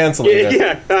 Like, we're canceling it.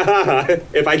 Yeah.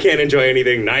 If I can't enjoy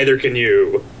anything, neither can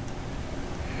you.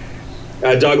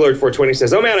 Doglord420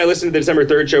 says, oh man, I listened to the December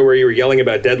 3rd show where you were yelling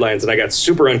about deadlines and I got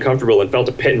super uncomfortable and felt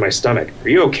a pit in my stomach. Are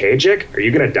you okay, Jick? Are you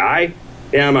gonna die?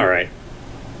 Yeah, I'm alright.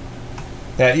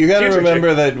 Yeah, you gotta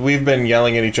remember that we've been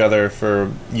yelling at each other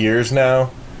for years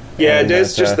now. Yeah,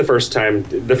 it's just the first time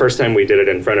we did it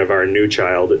in front of our new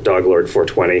child,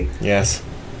 Doglord420. Yes.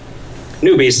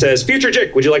 Newbie says, Future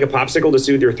Jick, would you like a popsicle to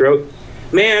soothe your throat?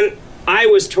 Man, I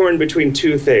was torn between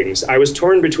 2 things. I was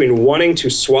torn between wanting to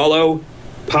swallow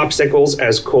popsicles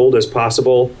as cold as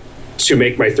possible to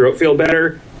make my throat feel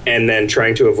better, and then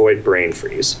trying to avoid brain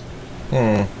freeze.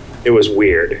 It was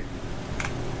weird.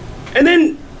 And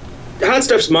then Hot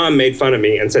Stuff's mom made fun of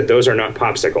me and said those are not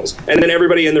popsicles. And then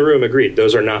everybody in the room agreed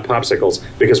those are not popsicles,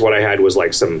 because what I had was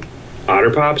like some Otter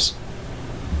Pops.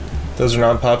 Those are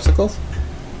not popsicles?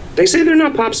 They say they're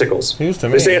not popsicles. Used to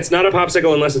me. They say it's not a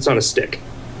popsicle unless it's on a stick.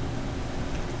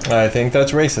 I think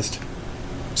that's racist.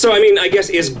 So, I mean, I guess,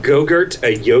 is Go-Gurt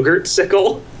a yogurt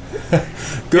sickle?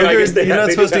 Go-Gurt, you're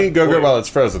not supposed to eat Go-Gurt while it's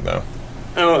frozen, though.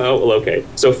 Oh, well, okay.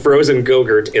 So frozen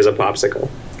Go-Gurt is a popsicle.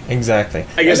 Exactly.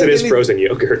 I guess it is frozen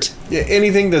yogurt. Yeah,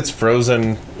 anything that's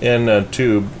frozen in a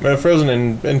tube, frozen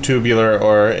in tubular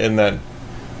or in that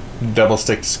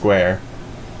double-sticked square.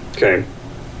 Okay.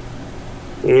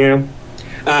 Yeah.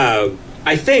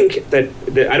 I think that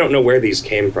I don't know where these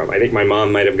came from. I think my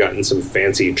mom might have gotten some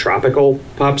fancy tropical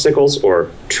popsicles or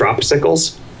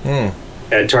tropsicles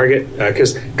at Target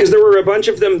because there were a bunch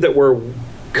of them that were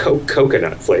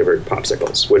coconut flavored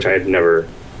popsicles, which I had never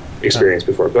experienced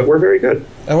before, but were very good.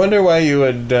 I wonder why you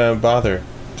would bother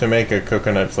to make a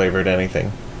coconut flavored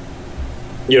anything.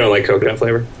 You don't like coconut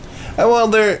flavor?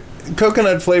 Well,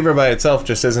 coconut flavor by itself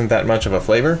just isn't that much of a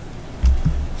flavor.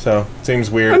 So, it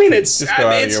seems weird. I mean, it's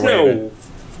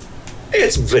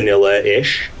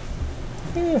vanilla-ish.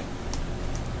 Yeah.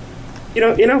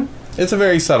 You know? It's a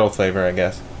very subtle flavor, I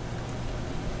guess.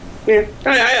 Yeah,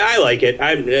 I like it.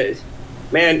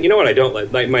 Man, you know what I don't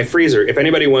like? Like my freezer, if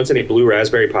anybody wants any blue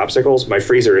raspberry popsicles, my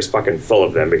freezer is fucking full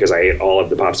of them because I ate all of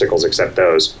the popsicles except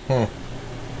those. I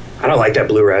don't like that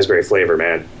blue raspberry flavor,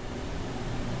 man.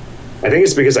 I think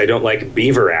it's because I don't like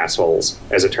beaver assholes,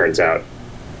 as it turns out.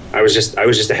 I was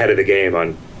just ahead of the game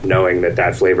on knowing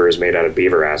that flavor is made out of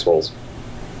beaver assholes.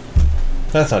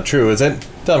 That's not true, is it?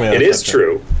 Tell me it is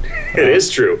true. It is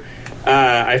true.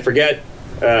 I forget.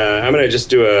 I'm going to just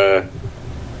do a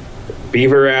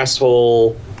beaver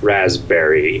asshole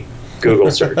raspberry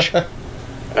Google search.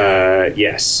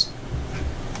 Yes.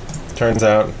 Turns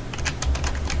out.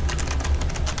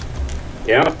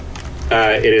 Yeah.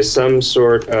 It is some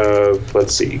sort of,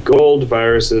 let's see, gold,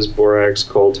 viruses, borax,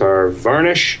 coal tar,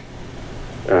 varnish,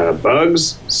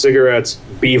 bugs, cigarettes,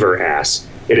 beaver ass.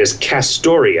 It is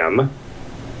castoreum.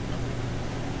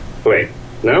 Wait,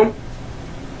 no?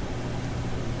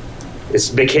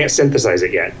 They can't synthesize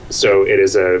it yet, so it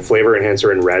is a flavor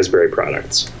enhancer in raspberry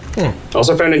products.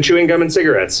 Also found in chewing gum and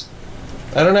cigarettes.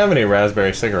 I don't have any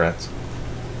raspberry cigarettes.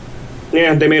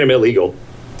 Yeah, they made them illegal.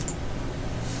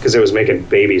 Because it was making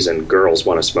babies and girls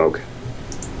want to smoke.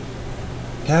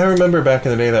 Yeah, I remember back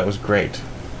in the day that was great.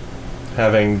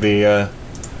 Having the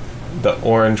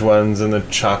orange ones and the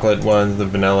chocolate ones, the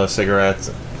vanilla cigarettes.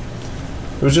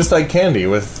 It was just like candy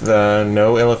with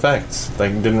no ill effects.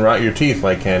 Like, didn't rot your teeth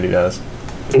like candy does.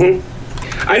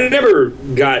 Mm-hmm. I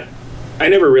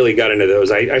never really got into those.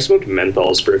 I smoked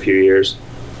menthols for a few years.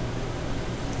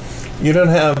 You don't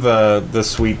have the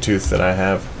sweet tooth that I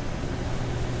have.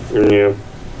 Yeah.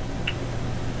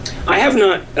 I have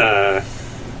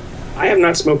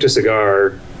not smoked a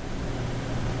cigar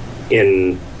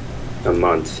in a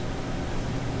month.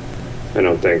 I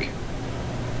don't think.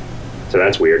 So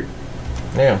that's weird.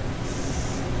 Yeah.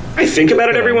 I think about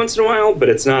it every once in a while, but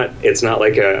it's not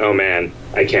like oh man,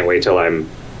 I can't wait till I'm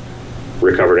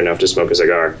recovered enough to smoke a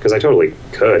cigar, because I totally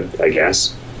could, I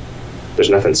guess. There's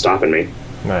nothing stopping me.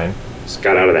 Right. Just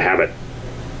got out of the habit.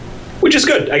 Which is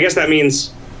good. I guess that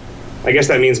means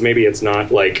maybe it's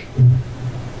not like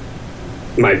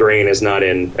my brain is not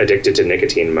in addicted to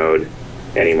nicotine mode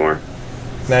anymore.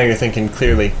 Now you're thinking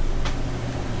clearly.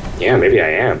 Yeah, maybe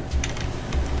I am.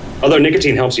 Although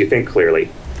nicotine helps you think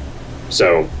clearly.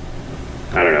 So,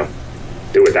 I don't know.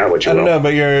 Do with that what you will. I don't know,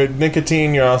 but your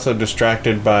nicotine, you're also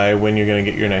distracted by when you're going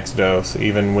to get your next dose,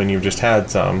 even when you've just had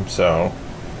some. So,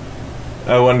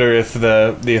 I wonder if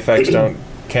the effects don't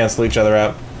cancel each other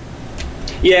out.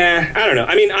 Yeah, I don't know.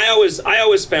 I mean, I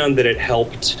always found that it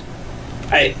helped.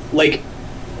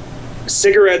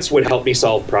 Cigarettes would help me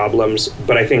solve problems,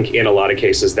 but I think in a lot of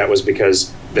cases that was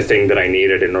because the thing that I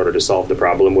needed in order to solve the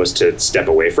problem was to step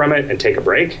away from it and take a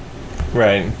break.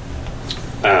 Right.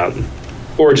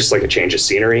 Or just like a change of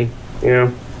scenery, you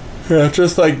know? Yeah,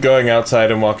 just like going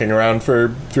outside and walking around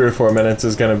for 3 or 4 minutes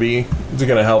is gonna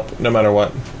help no matter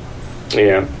what.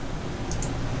 Yeah.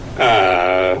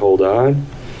 Hold on.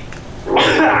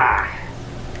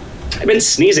 I've been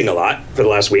sneezing a lot for the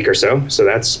last week or so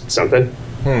that's something.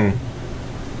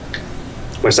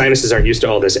 My sinuses aren't used to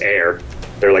all this air.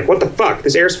 They're like, what the fuck?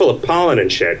 This air's full of pollen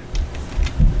and shit.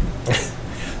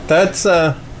 That's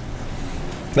going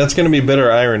to be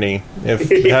bitter irony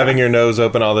if having your nose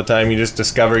open all the time, you just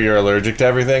discover you're allergic to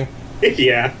everything.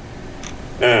 Yeah.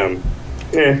 I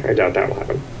doubt that will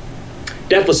happen.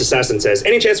 Deathless Assassin says,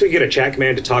 any chance we could get a chat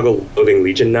command to toggle Loathing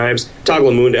Legion knives? Toggle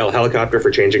a Moondale helicopter for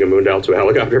changing a Moondale to a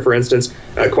helicopter, for instance.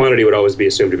 Quantity would always be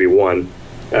assumed to be 1.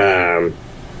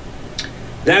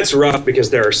 That's rough because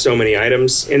there are so many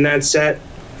items in that set.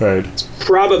 Right. It's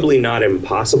probably not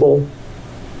impossible.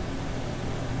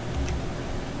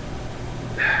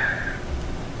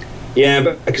 Yeah,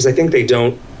 but because I think they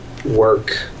don't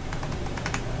work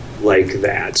like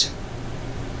that.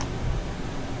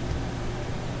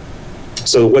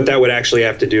 So what that would actually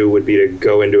have to do would be to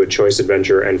go into a choice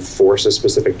adventure and force a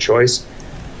specific choice.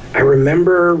 I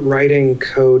remember writing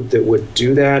code that would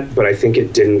do that, but I think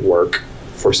it didn't work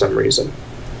for some reason.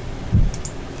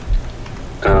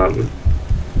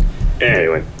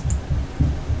 Anyway,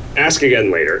 ask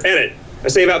again later. Edit. A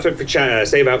save outfit for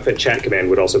save outfit chat command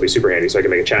would also be super handy, so I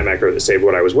can make a chat macro that saved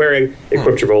what I was wearing,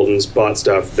 equip Travoltans, bought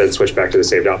stuff, then switch back to the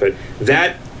saved outfit.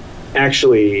 That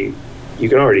actually, you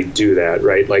can already do that,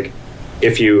 right? Like,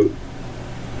 if you...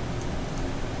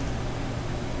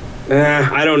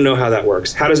 I don't know how that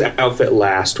works. How does outfit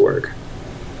last work?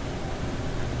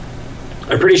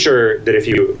 I'm pretty sure that if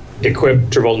you equip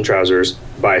Travoltan trousers,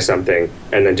 buy something,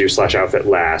 and then do /outfit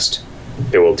last,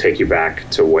 it will take you back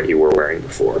to what you were wearing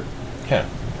before. Yeah.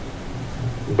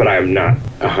 But I'm not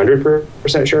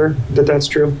 100% sure that that's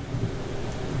true.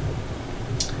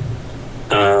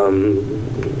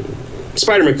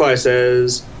 Spider McFly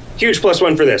says, huge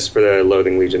 +1 for this, for the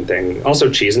Loathing Legion thing. Also,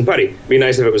 cheese and putty. Be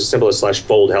nice if it was as simple as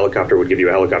 /fold helicopter would give you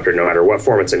a helicopter no matter what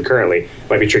form it's in currently.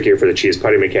 Might be trickier for the cheese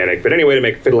putty mechanic, but any way to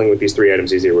make fiddling with these 3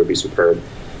 items easier would be superb.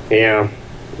 Yeah.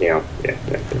 A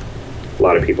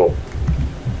lot of people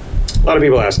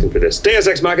asking for this. Deus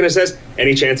Ex Machina says,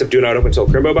 any chance of Do Not Open Till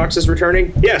Crimbo Box is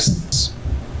returning? Yes.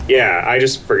 Yeah, I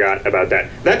just forgot about that.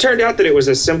 That turned out that it was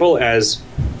as simple as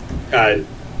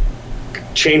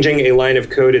changing a line of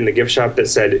code in the gift shop that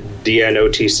said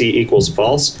DNOTC equals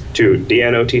false to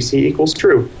DNOTC equals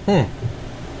true.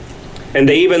 And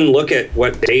they even look at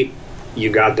what date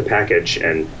you got the package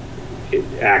and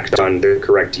act on the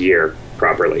correct year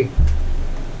properly.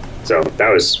 So that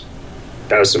was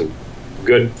some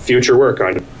good future work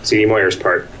on C.D. Moyer's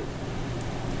part.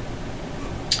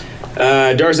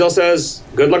 Darzell says,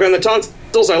 good luck on the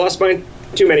tonsils. I lost mine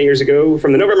too many years ago.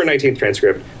 From the November 19th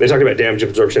transcript, they talked about damage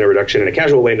absorption and reduction in a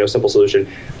casual way, no simple solution.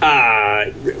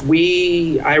 I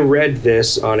read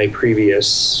this on a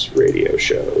previous radio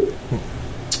show.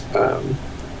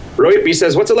 Roy B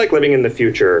says, what's it like living in the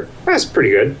future? That's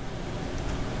pretty good.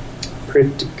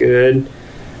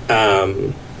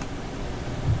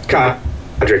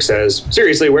 Kodrick says,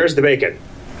 seriously, where's the bacon?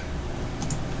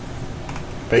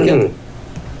 Bacon?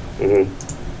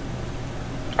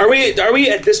 Are we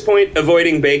at this point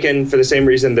avoiding bacon for the same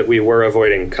reason that we were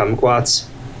avoiding kumquats?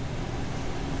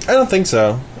 I don't think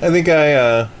so. I think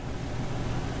I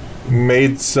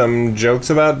made some jokes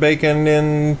about bacon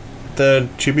in the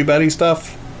Chibi Buddy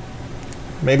stuff.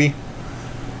 Maybe.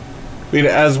 I mean,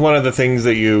 as one of the things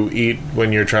that you eat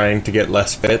when you're trying to get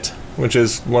less fit, which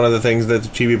is one of the things that the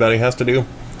Chibi Buddy has to do.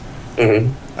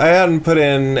 I hadn't put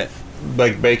in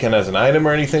like bacon as an item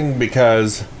or anything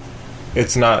because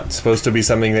it's not supposed to be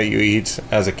something that you eat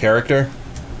as a character,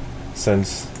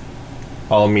 since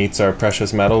all meats are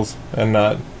precious metals and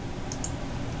not,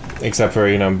 except for,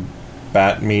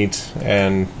 bat meat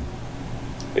and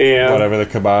whatever the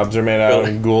kebabs are made out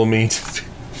of, ghoul meat.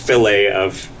 Fillet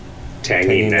of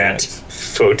tangy net.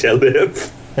 Faut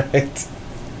live. Right.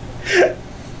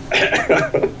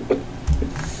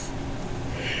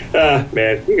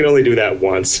 Man, you can only do that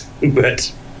once,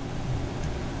 but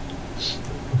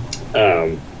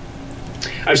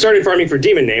I've started farming for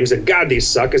demon names, and God, these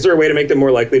suck. Is there a way to make them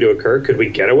more likely to occur? Could we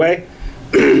get away?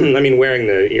 I mean, wearing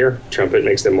the ear trumpet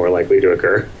makes them more likely to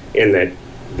occur, in that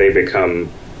they become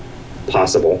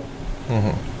possible.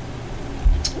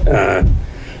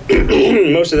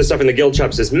 Most of the stuff in the guild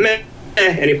shops is meh.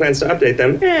 Any plans to update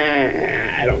them?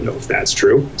 I don't know if that's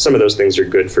true. Some of those things are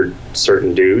good for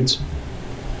certain dudes.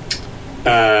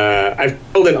 I've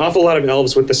killed an awful lot of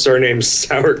elves with the surname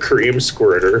Sour Cream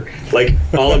Squirter. Like,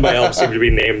 all of my elves seem to be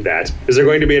named that. Is there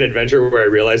going to be an adventure where I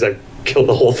realize I've killed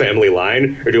the whole family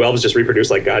line? Or do elves just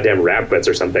reproduce like goddamn rabbits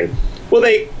or something? Well,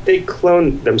 they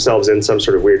clone themselves in some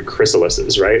sort of weird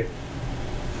chrysalises, right?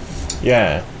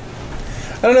 Yeah.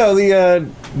 I don't know,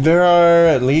 there are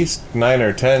at least 9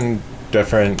 or 10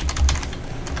 different...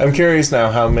 I'm curious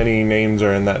now how many names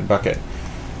are in that bucket.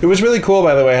 It was really cool,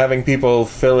 by the way, having people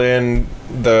fill in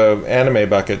the anime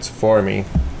buckets for me.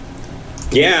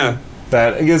 Yeah.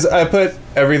 Because I put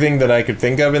everything that I could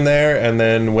think of in there, and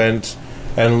then went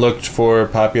and looked for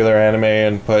popular anime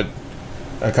and put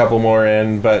a couple more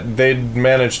in, but they'd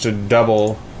managed to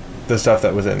double the stuff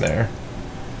that was in there.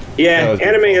 Yeah,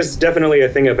 anime is definitely a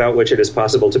thing about which it is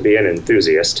possible to be an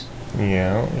enthusiast.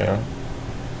 Yeah.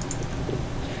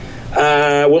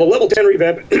 Will the level 10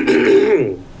 revamp,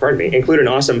 pardon me, include an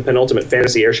awesome penultimate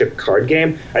fantasy airship card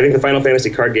game? I think the Final Fantasy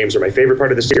card games are my favorite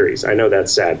part of the series. I know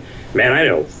that's sad. Man, I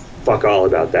know fuck all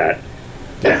about that.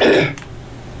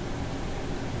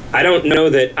 I don't know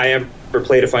that I ever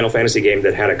played a Final Fantasy game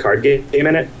that had a card game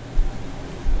in it.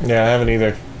 Yeah, I haven't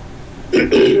either.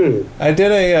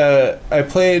 I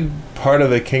played part of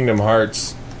the Kingdom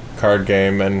Hearts card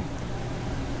game, and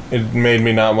it made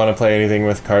me not want to play anything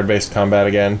with card-based combat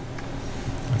again.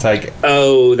 It's like...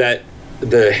 Oh, the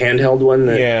handheld one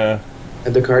that yeah.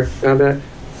 had the card combat?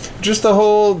 Just the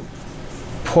whole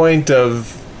point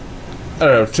of... I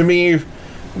don't know, to me,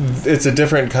 it's a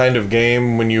different kind of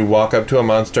game when you walk up to a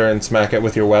monster and smack it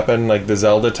with your weapon, like the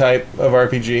Zelda type of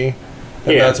RPG.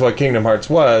 And that's what Kingdom Hearts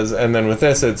was. And then with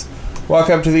this, it's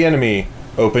walk up to the enemy,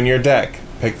 open your deck,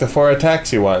 pick the 4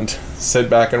 attacks you want, sit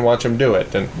back and watch them do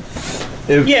it. And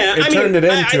it turned it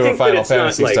into a Final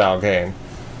Fantasy-style game.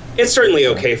 It's certainly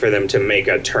okay for them to make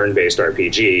a turn-based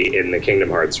RPG in the Kingdom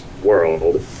Hearts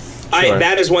world. Sure.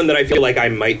 That is one that I feel like I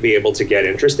might be able to get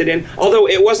interested in. Although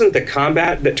it wasn't the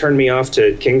combat that turned me off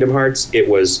to Kingdom Hearts, it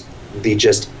was the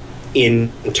just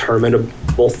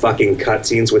interminable fucking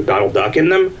cutscenes with Donald Duck in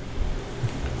them.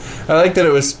 I like that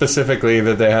it was specifically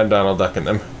that they had Donald Duck in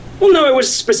them. Well, no, it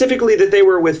was specifically that they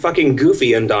were with fucking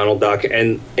Goofy and Donald Duck,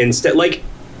 and instead, like...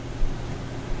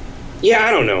 Yeah,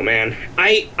 I don't know, man.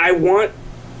 I want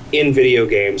in video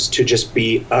games to just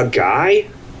be a guy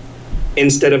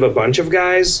instead of a bunch of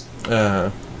guys.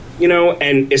 You know,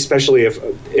 and especially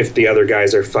if the other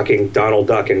guys are fucking Donald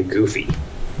Duck and Goofy.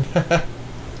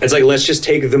 It's like, let's just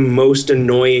take the most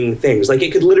annoying things. Like,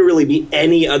 it could literally be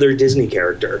any other Disney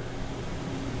character.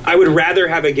 I would rather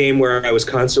have a game where I was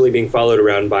constantly being followed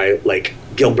around by, like,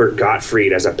 Gilbert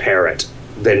Gottfried as a parrot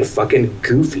than fucking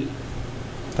Goofy.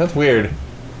 That's weird.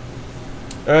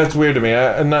 That's weird to me.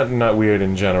 Not weird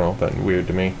in general, but weird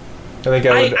to me. I think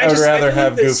I would rather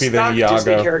have Goofy than Iago.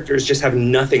 Disney characters just have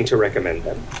nothing to recommend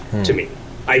them to me.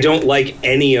 I don't like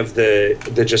any of the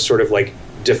just sort of like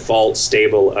default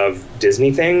stable of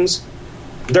Disney things.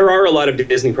 There are a lot of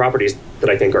Disney properties that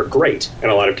I think are great,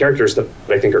 and a lot of characters that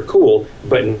I think are cool,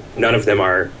 but none of them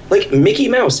are... Like, Mickey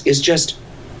Mouse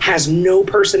has no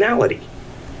personality.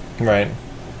 Right.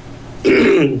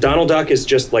 Donald Duck is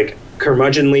just, like,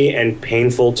 curmudgeonly and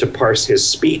painful to parse his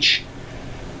speech.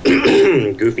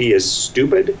 Goofy is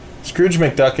stupid. Scrooge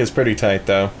McDuck is pretty tight,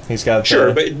 though. He's got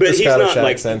but he's not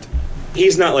accent.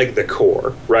 He's not like the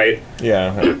core, right?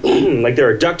 Yeah. Like, there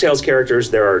are DuckTales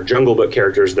characters, there are Jungle Book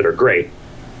characters that are great.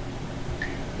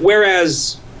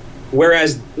 Whereas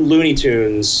Looney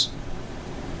Tunes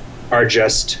are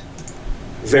just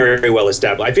very, very well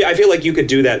established. I feel like you could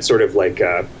do that sort of like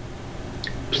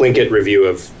Plinkett review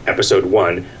of episode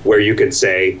 1, where you could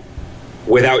say,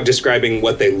 without describing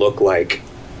what they look like,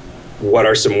 what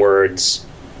are some words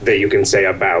that you can say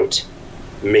about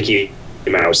Mickey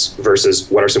Mouse versus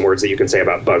what are some words that you can say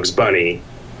about Bugs Bunny?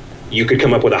 You could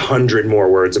come up with 100 more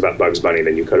words about Bugs Bunny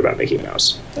than you could about Mickey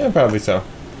Mouse. Yeah, probably so.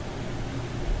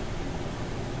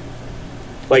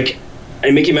 Like,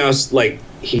 and Mickey Mouse, like,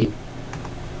 he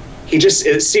just,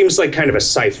 it seems like kind of a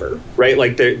cipher, right?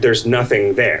 Like, there's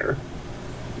nothing there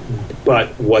but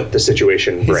what the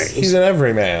situation brings. He's an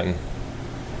everyman.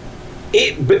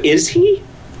 But is he?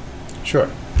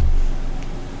 Sure.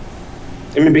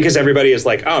 I mean, because everybody is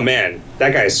like, oh man,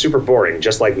 that guy is super boring,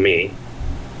 just like me.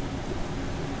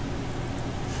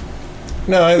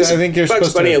 No, I think you're supposed to...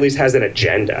 Bugs Bunny at least has an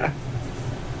agenda.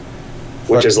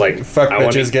 Which is like, fuck I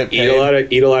want to get eat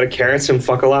a lot of carrots and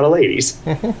fuck a lot of ladies.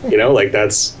 You know, like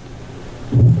that's...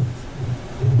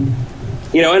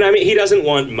 You know, and I mean, he doesn't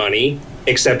want money,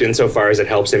 except insofar as it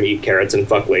helps him eat carrots and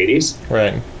fuck ladies.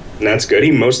 Right. And that's good.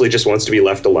 He mostly just wants to be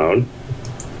left alone.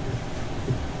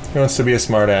 He wants to be a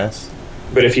smartass.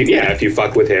 But if you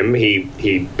fuck with him,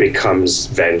 he becomes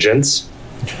vengeance.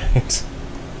 Right.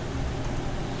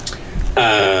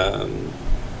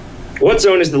 What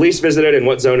zone is the least visited and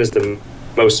what zone is the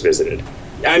most visited?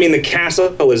 I mean, the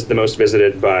castle is the most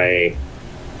visited by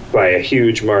a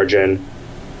huge margin.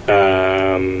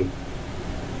 Wow.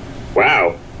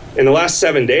 In the last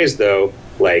 7 days, though,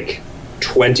 like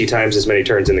 20 times as many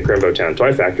turns in the Crimbo Town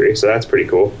Toy Factory, so that's pretty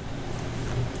cool.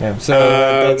 Yeah, so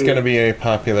that's going to be a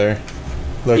popular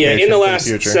location. Yeah, in the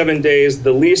last 7 days,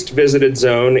 the least visited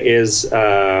zone is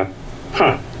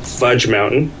Fudge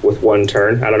Mountain with 1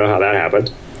 turn. I don't know how that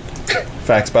happened.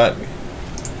 Fact spot.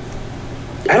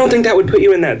 I don't think that would put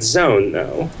you in that zone,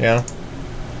 though. Yeah.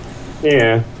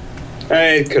 Yeah.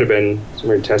 It could have been some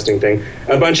weird testing thing.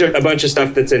 A bunch of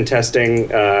stuff that's in testing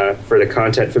for the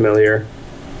content familiar.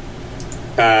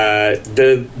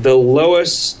 The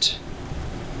lowest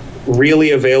really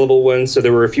available one. So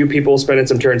there were a few people spending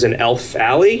some turns in Elf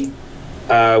Alley,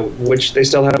 which they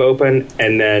still have open,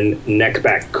 and then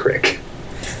Neckback Crick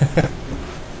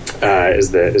is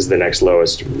the next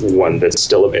lowest one that's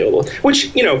still available.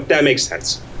 Which, you know, that makes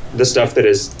sense. The stuff that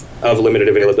is of limited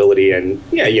availability, and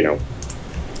yeah, you know,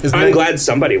 I'm glad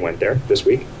somebody went there this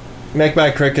week. Make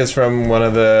My Crick is from one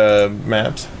of the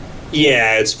maps?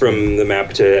 Yeah, it's from the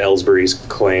map to Ellsbury's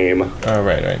Claim. Oh,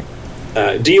 right.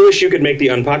 Do you wish you could make the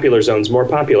unpopular zones more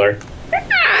popular?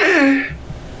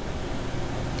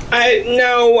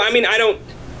 No, I mean, I don't...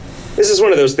 This is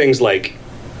one of those things, like,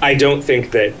 I don't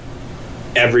think that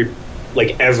every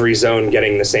zone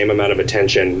getting the same amount of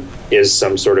attention is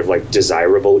some sort of, like,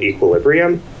 desirable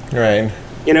equilibrium. Right.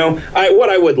 You know, what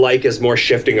I would like is more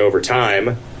shifting over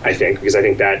time, I think, because I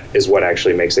think that is what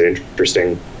actually makes it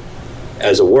interesting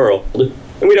as a world. And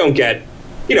we don't get,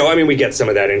 you know, I mean, we get some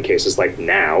of that in cases like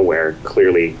now, where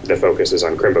clearly the focus is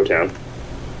on Crimbo Town.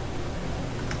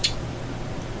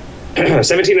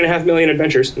 17.5 million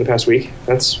adventures in the past week.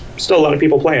 That's still a lot of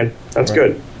people playing. That's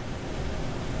right. Good.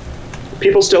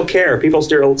 People still care. People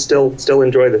still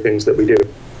enjoy the things that we do.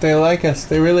 They like us.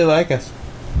 They really like us.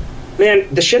 Man,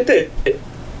 the shit that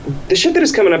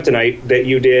is coming up tonight that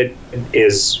you did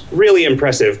is really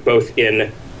impressive, both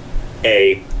in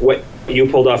what you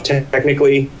pulled off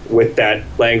technically with that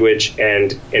language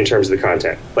and in terms of the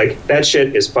content. Like, that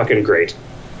shit is fucking great.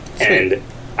 Sweet. And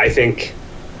I think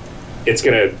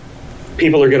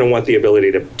people are gonna want the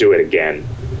ability to do it again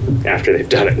after they've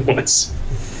done it once.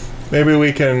 Maybe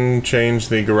we can change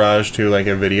the garage to like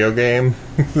a video game.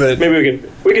 Maybe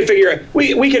we can figure out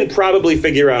we can probably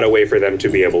figure out a way for them to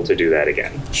be able to do that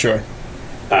again. Sure.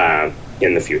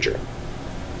 In the future.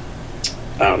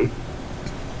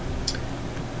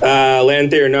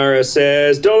 Lanthier Nara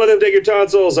says, "Don't let them take your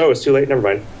tonsils." Oh, it's too late. Never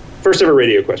mind. First ever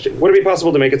radio question. Would it be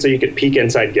possible to make it so you could peek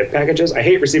inside gift packages? I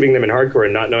hate receiving them in hardcore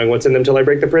and not knowing what's in them till I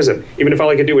break the prism. Even if all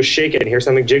I could do was shake it and hear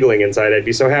something jiggling inside, I'd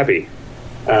be so happy.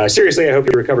 Seriously, I hope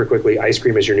you recover quickly. Ice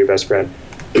cream is your new best friend.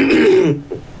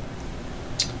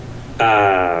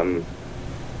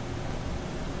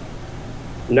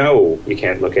 No, you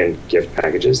can't look in gift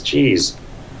packages. Jeez.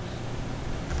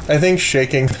 I think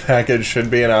shaking the package should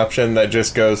be an option that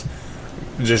just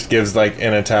gives like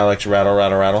in italics rattle,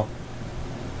 rattle, rattle.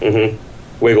 Mm-hmm.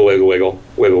 Wiggle, wiggle, wiggle.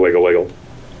 Wiggle, wiggle, wiggle.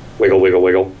 Wiggle, wiggle,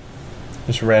 wiggle.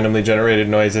 Just randomly generated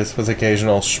noises with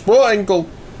occasional sprinkle.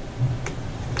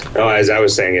 Oh, as I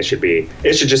was saying, it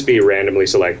should just be randomly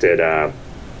selected.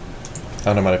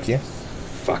 Onomatopoeia?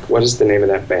 Fuck, what is the name of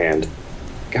that band?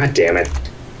 God damn it.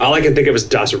 All I can think of is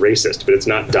Das Racist, but it's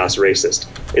not Das Racist.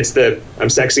 It's the I'm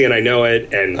Sexy and I Know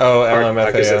It, and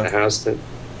LMFAO. Is at the house.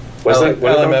 What's that?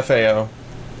 What LMFAO.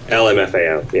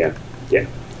 LMFAO, yeah.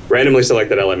 Randomly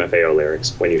selected LMFAO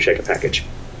lyrics when you shake a package.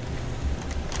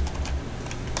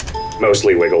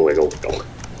 Mostly wiggle, wiggle, wiggle.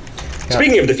 Yeah.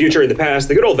 Speaking of the future and the past,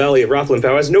 the good old Valley of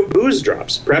Rothlingpow has no booze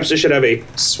drops. Perhaps it should have a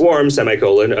swarm,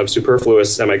 semicolon, of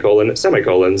superfluous, semicolon,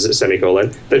 semicolons,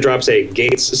 semicolon, that drops a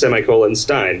Gates, semicolon,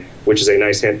 Stein, which is a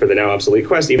nice hint for the now obsolete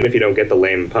quest, even if you don't get the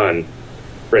lame pun.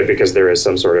 Right, because there is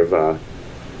some sort of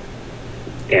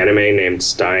anime named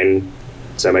Stein,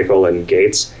 semicolon,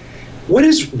 Gates. What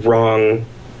is wrong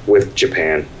with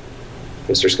Japan,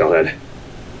 Mr. Skullhead?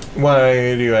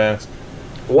 Why do you ask?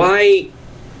 Why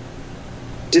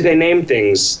do they name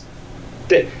things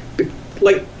that,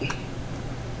 like,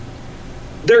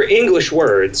 they're English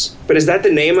words, but is that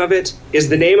the name of it? Is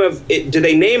the name of it, do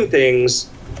they name things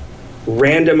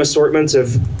random assortments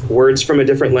of words from a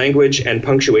different language and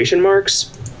punctuation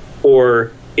marks?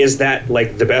 Or is that,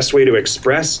 like, the best way to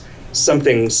express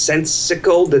something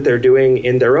sensical that they're doing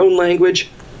in their own language?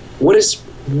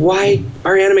 Why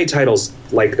are anime titles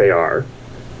like they are?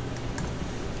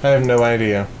 I have no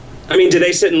idea. I mean, do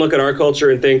they sit and look at our culture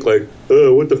and think, like,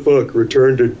 oh, what the fuck,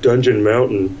 Return to Dungeon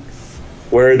Mountain?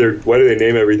 Why do they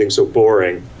name everything so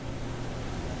boring?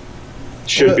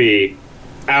 Should be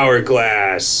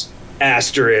Hourglass,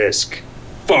 Asterisk,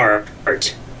 Fart.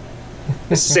 It's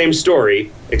the same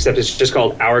story, except it's just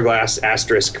called Hourglass,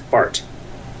 Asterisk, Fart.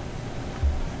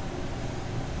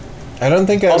 I don't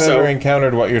think I've ever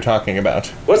encountered what you're talking about.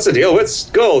 What's the deal with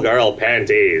Skullgirl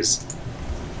panties?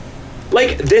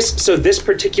 Like this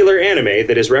particular anime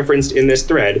that is referenced in this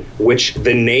thread, which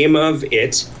the name of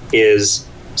it is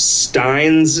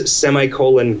Stein's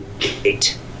semicolon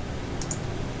Gate.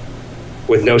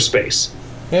 With no space.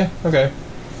 Yeah, okay.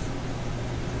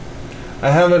 I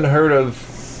haven't heard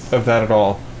of that at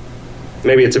all.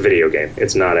 Maybe it's a video game.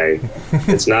 It's not an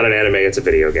anime, it's a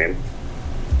video game.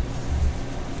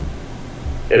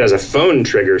 It has a phone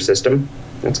trigger system.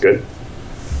 That's good.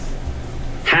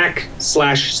 Hack /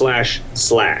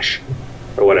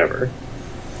 or whatever.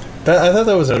 I thought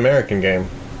that was an American game.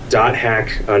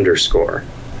 .hack_.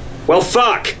 Well,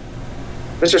 fuck!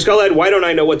 Mr. Skullhead, why don't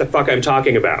I know what the fuck I'm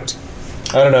talking about?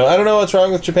 I don't know. I don't know what's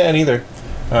wrong with Japan either.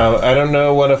 I don't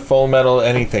know what a Full Metal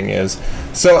anything is.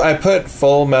 So I put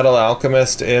Full Metal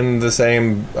Alchemist in the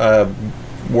same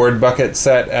word bucket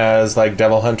set as like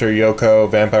Devil Hunter Yoko,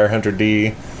 Vampire Hunter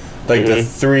D, like the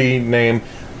 3 name,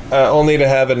 only to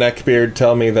have a neckbeard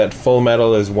tell me that Full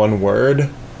Metal is one word.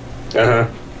 And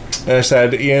I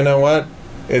said, you know what?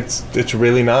 It's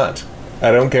really not.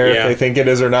 I don't care if they think it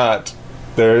is or not.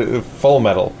 They're Full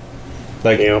Metal.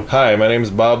 Like, hi, my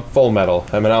name's Bob Full Metal.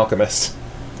 I'm an alchemist.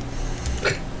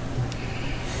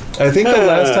 I think the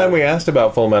last time we asked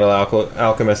about Full Metal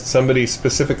Alchemist, somebody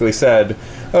specifically said,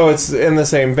 oh, it's in the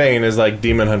same vein as like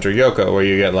Demon Hunter Yoko, where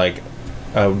you get like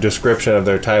a description of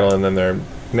their title and then their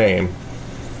name.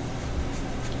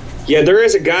 Yeah, there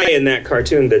is a guy in that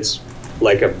cartoon that's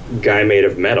like a guy made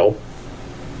of metal.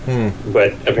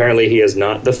 But apparently he is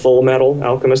not the Full Metal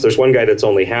Alchemist. There's one guy that's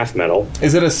only half metal.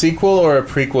 Is it a sequel or a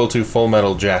prequel to Full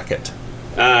Metal Jacket?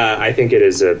 I think it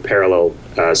is a parallel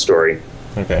story.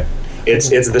 Okay. It's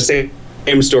the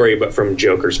same story, but from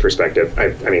Joker's perspective. I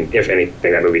mean, if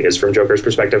anything, that movie is from Joker's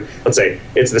perspective. Let's say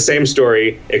it's the same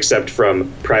story, except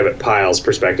from Private Pyle's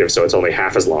perspective, so it's only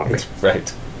half as long.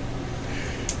 Right.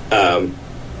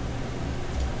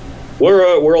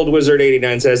 World Wizard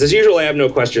 89 says, as usual, I have no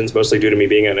questions, mostly due to me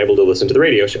being unable to listen to the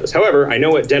radio shows. However, I know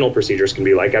what dental procedures can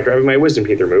be like after having my wisdom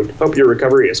teeth removed. Hope your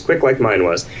recovery is quick like mine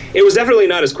was. It was definitely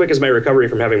not as quick as my recovery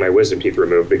from having my wisdom teeth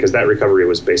removed, because that recovery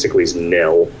was basically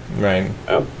nil. Right.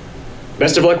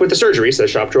 Best of luck with the surgery, says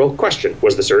Shop Troll. Question,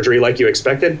 was the surgery like you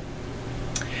expected?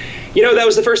 You know, that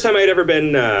was the first time I'd ever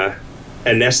been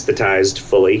anesthetized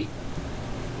fully.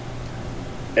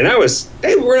 And that was,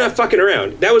 hey, we're not fucking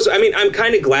around. That was, I mean, I'm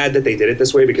kind of glad that they did it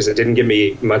this way because it didn't give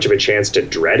me much of a chance to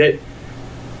dread it.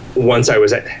 Once I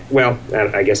was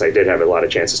I guess I did have a lot of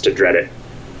chances to dread it.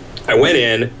 I went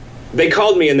in, they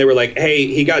called me and they were like, hey,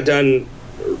 he got done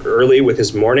early with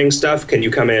his morning stuff. Can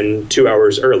you come in 2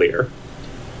 hours earlier?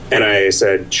 And I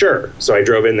said, sure. So I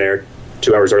drove in there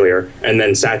 2 hours earlier and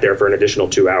then sat there for an additional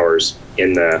 2 hours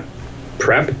in the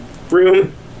prep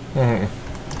room.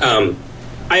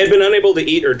 I had been unable to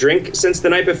eat or drink since the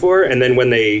night before, and then when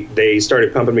they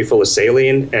started pumping me full of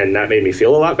saline, and that made me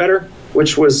feel a lot better,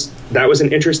 that was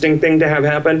an interesting thing to have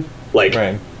happen. Like,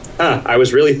 I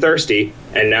was really thirsty,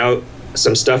 and now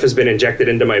some stuff has been injected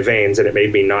into my veins, and it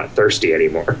made me not thirsty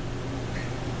anymore.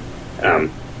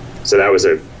 So that was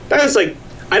like,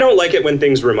 I don't like it when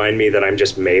things remind me that I'm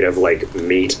just made of like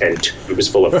meat and tubes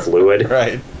full of fluid.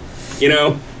 Right. You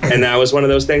know, and that was one of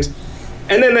those things.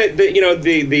 And then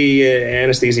the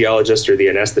anesthesiologist or the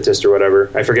anesthetist or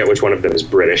whatever, I forget which one of them is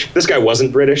British. This guy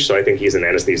wasn't British, so I think he's an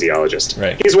anesthesiologist.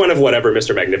 Right. He's one of whatever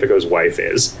Mr. Magnifico's wife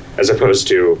is, as opposed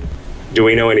to, do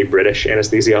we know any British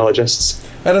anesthesiologists?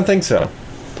 I don't think so.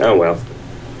 Oh, well.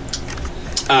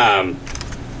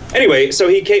 Anyway, so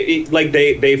he came, like,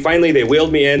 they finally, they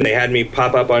wheeled me in, they had me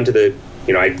pop up onto the,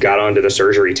 I got onto the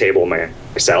surgery table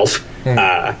myself.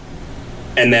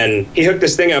 And then he hooked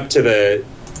this thing up to the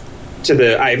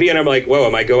IV, and I'm like, whoa,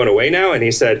 am I going away now? And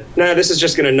he said, no, this is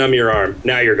just going to numb your arm.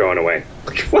 Now you're going away.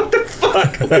 Like, what the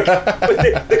fuck? Like,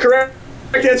 but the correct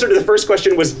answer to the first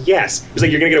question was yes. It was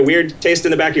like, you're going to get a weird taste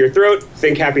in the back of your throat.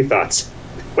 Think happy thoughts.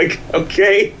 Like,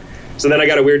 okay. So then I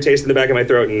got a weird taste in the back of my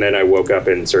throat, and then I woke up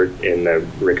in the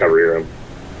recovery room.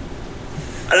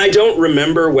 And I don't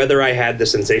remember whether I had the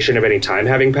sensation of any time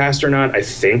having passed or not. I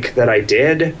think that I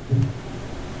did.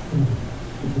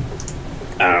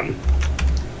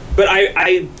 But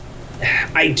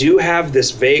I do have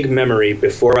this vague memory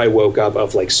before I woke up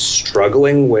of like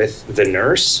struggling with the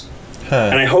nurse,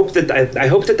 and I hope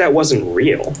that wasn't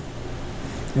real.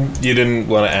 You didn't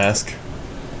want to ask?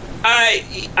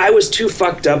 I was too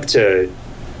fucked up to,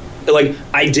 like,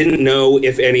 I didn't know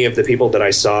if any of the people that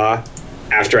I saw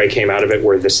after I came out of it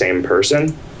were the same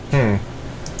person.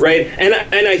 Right, and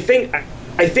I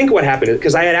think what happened is,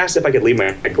 because I had asked if I could leave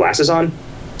my glasses on.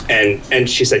 And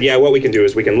she said, yeah, what we can do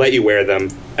is we can let you wear them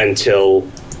until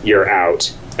you're out,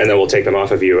 and then we'll take them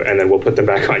off of you, and then we'll put them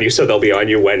back on you so they'll be on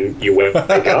you when you wake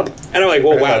up. And I'm like,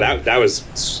 well, wow, that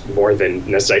was more than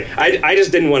necessary. I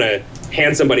just didn't want to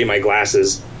hand somebody my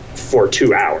glasses for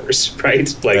 2 hours, right?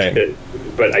 Like, right.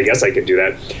 But I guess I could do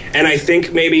that. And I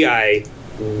think maybe I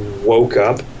woke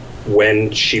up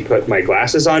when she put my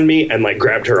glasses on me and like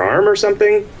grabbed her arm or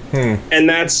something. And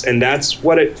that's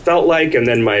what it felt like. And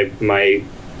then my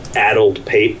addled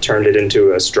pate turned it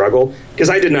into a struggle, because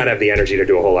I did not have the energy to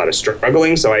do a whole lot of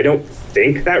struggling, so I don't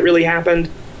think that really happened.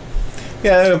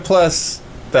 Yeah, plus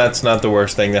that's not the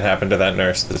worst thing that happened to that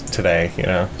nurse today,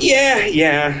 Yeah,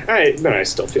 but I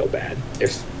still feel bad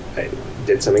if I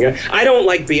did something. I don't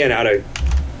like being out of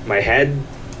my head,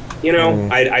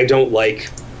 I don't like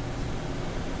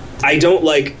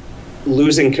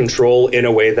losing control in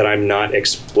a way that I'm not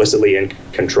explicitly in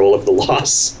control of the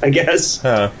loss, I guess.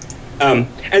 And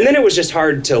then it was just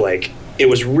hard to it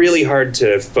was really hard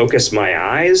to focus my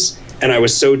eyes. And I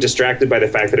was so distracted by the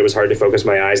fact that it was hard to focus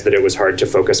my eyes that it was hard to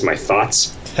focus my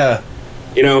thoughts. Huh.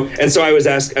 And so I was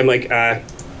I'm like,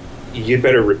 you'd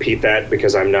better repeat that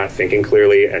because I'm not thinking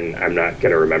clearly and I'm not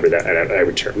going to remember that. And I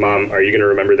would turn, Mom, are you going to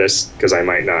remember this? Because I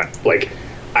might not.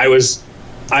 I was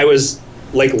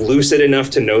lucid enough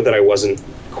to know that I wasn't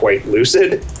quite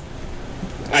lucid.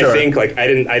 Sure. I think I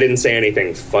didn't say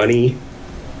anything funny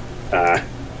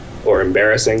or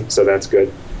embarrassing, so that's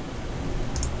good.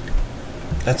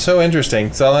 That's so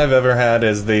interesting. So all I've ever had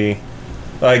is the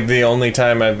only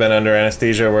time I've been under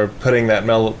anesthesia, we're putting that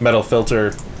metal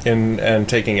filter in and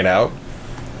taking it out,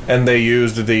 and they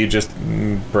used the just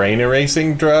brain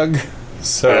erasing drug.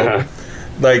 So,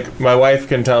 my wife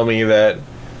can tell me that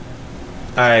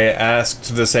I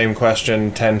asked the same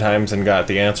question 10 times and got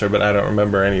the answer, but I don't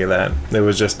remember any of that. It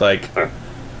was just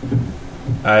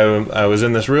I was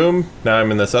in this room, now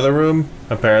I'm in this other room.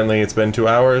 Apparently it's been 2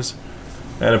 hours,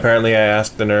 and apparently I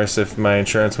asked the nurse if my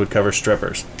insurance would cover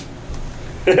strippers.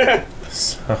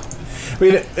 So,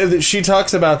 she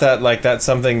talks about that like that's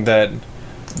something that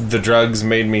the drugs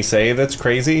made me say that's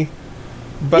crazy.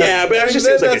 But yeah, but it just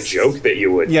seems like a joke that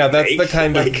you would Yeah, that's make. The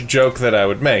kind of joke that I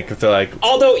would make. If they're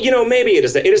although, maybe it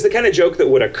is the kind of joke that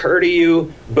would occur to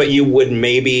you, but you would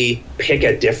maybe pick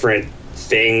a different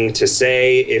thing to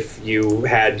say if you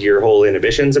had your whole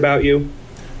inhibitions about you.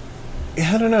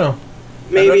 Yeah, I don't know.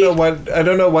 Maybe. I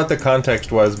don't know what the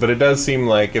context was, but it does seem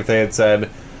like if they had said,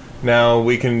 now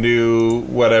we can do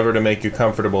whatever to make you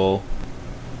comfortable,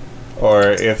 or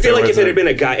if I feel like if it had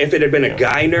been a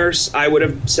guy nurse, I would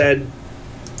have said,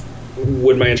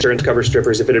 would my insurance cover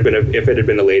strippers? If it had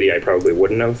been a lady, I probably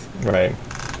wouldn't have. Right.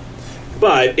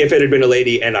 But if it had been a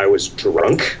lady and I was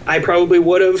drunk, I probably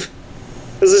would have.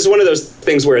 This is one of those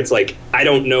things where it's I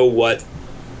don't know what,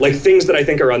 things that I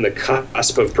think are on the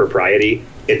cusp of propriety.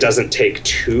 It doesn't take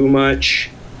too much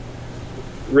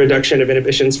reduction of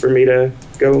inhibitions for me to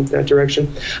go that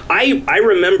direction. I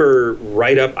remember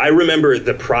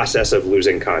the process of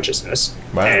losing consciousness.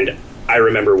 Wow. And I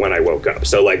remember when I woke up.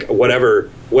 So whatever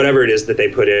it is that they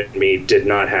put in me did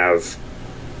not have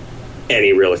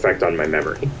any real effect on my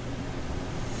memory.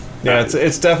 Yeah,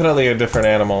 it's definitely a different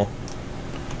animal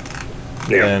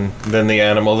than the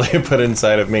animal they put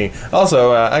inside of me.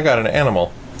 Also, I got an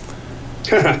animal.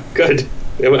 Good.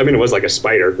 I mean, it was like a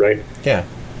spider, right? Yeah.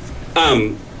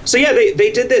 So yeah,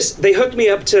 they did this. They hooked me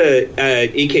up to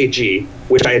EKG,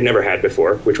 which I had never had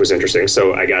before, which was interesting.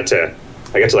 So I got to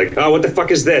oh, what the fuck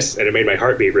is this? And it made my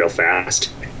heart beat real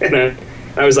fast. And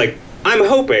I was like, I'm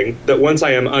hoping that once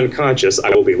I am unconscious, I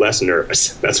will be less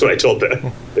nervous. That's what I told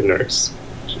the nurse.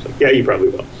 She's like, yeah, you probably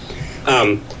will.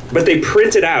 But they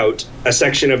printed out a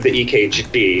section of the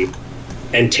EKG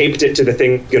and taped it to the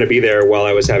thing going to be there while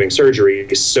I was having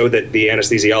surgery so that the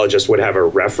anesthesiologist would have a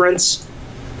reference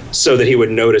so that he would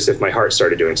notice if my heart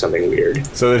started doing something weird.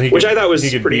 So that I thought was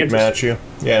pretty interesting. Match you.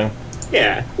 Yeah.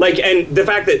 Yeah. And the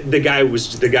fact that the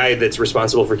guy that's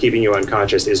responsible for keeping you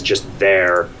unconscious is just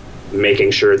there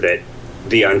making sure that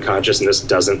the unconsciousness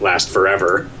doesn't last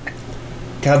forever.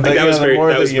 God, that was very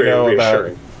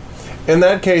reassuring. In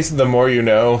that case, the more you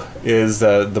know is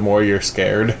the more you're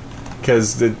scared.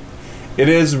 Because it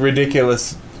is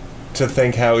ridiculous to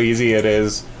think how easy it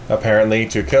is, apparently,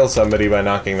 to kill somebody by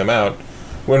knocking them out.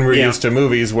 When we're used to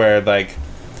movies where,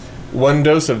 one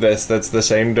dose of this that's the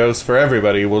same dose for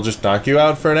everybody will just knock you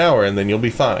out for an hour and then you'll be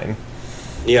fine.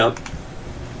 Yeah.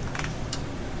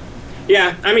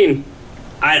 Yeah, I mean,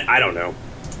 I don't know.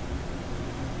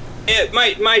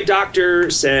 My doctor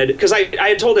said, because I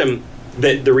had told him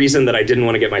that the reason that I didn't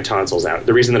want to get my tonsils out,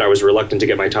 the reason that I was reluctant to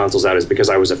get my tonsils out is because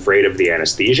I was afraid of the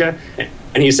anesthesia.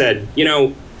 And he said,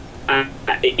 in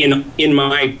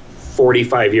my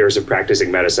 45 years of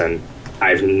practicing medicine,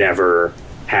 I've never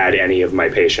had any of my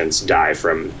patients die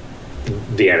from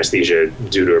the anesthesia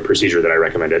due to a procedure that I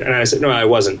recommended. And I said, no, I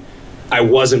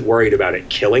wasn't worried about it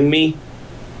killing me.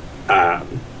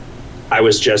 I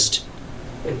was just,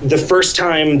 the first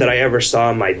time that I ever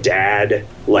saw my dad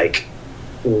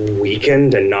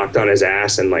weakened and knocked on his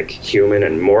ass and human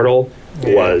and mortal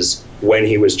was when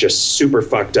he was just super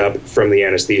fucked up from the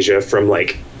anesthesia from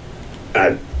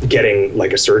getting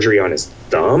a surgery on his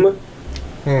thumb.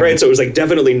 Right, so it was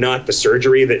definitely not the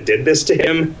surgery that did this to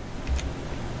him,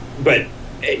 but and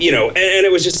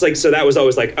it was just so that was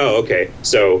always oh, okay,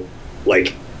 so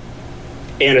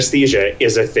anesthesia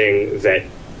is a thing that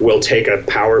will take a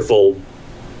powerful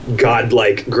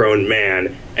godlike grown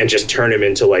man and just turn him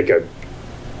into a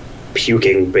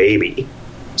puking baby.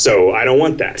 So I don't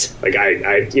want that.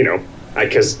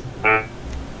 Because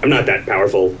I'm not that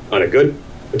powerful on a good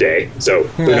day. So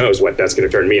who knows what that's going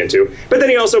to turn me into. But then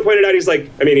he also pointed out, he was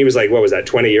like, what was that,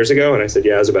 20 years ago? And I said,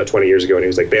 yeah, it was about 20 years ago. And he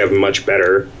was like, they have much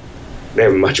better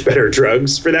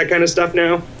drugs for that kind of stuff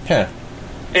now. Yeah.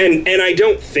 And I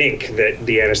don't think that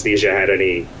the anesthesia had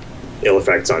any ill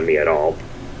effects on me at all.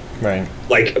 Right.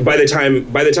 Like by the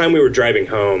time we were driving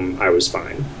home, I was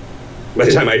fine. By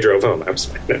the time I drove home, I was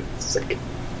fine. No, it's like,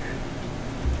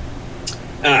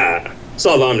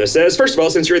 Solve Omnis says, first of all,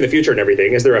 since you're in the future and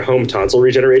everything, is there a home tonsil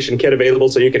regeneration kit available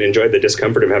so you can enjoy the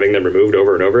discomfort of having them removed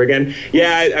over and over again?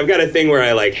 Yeah, I've got a thing where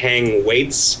I like hang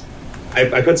weights.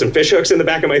 I put some fish hooks in the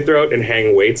back of my throat and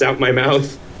hang weights out my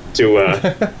mouth to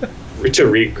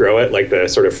regrow it, like the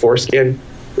sort of foreskin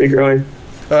regrowing.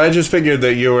 I just figured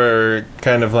that you were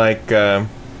kind of like,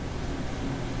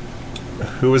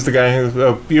 who was the guy who...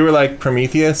 Oh, you were like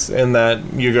Prometheus in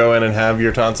that you go in and have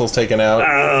your tonsils taken out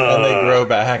and they grow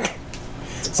back.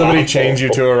 Somebody chains you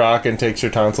to a rock and takes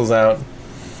your tonsils out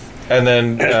and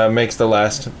then makes the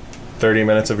last 30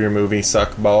 minutes of your movie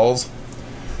suck balls.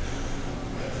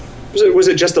 Was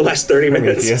it just the last 30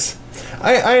 minutes?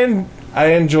 Prometheus. I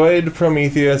enjoyed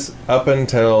Prometheus up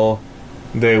until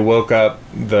they woke up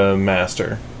the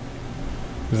master.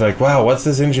 It was like, wow, what's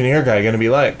this engineer guy going to be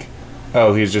like?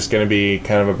 Oh, he's just going to be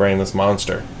kind of a brainless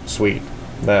monster. Sweet.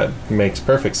 That makes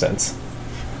perfect sense.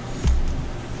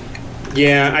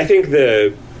 Yeah, I think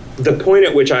the point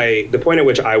at which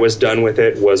I was done with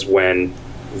it was when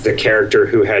the character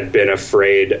who had been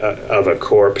afraid of a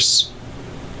corpse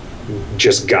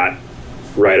just got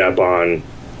right up on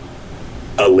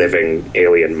a living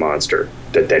alien monster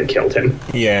that then killed him.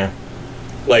 Yeah.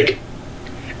 Like,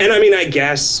 and I mean, I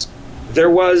guess there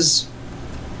was...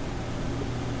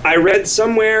 I read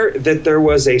somewhere that there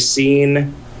was a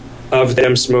scene of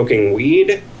them smoking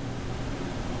weed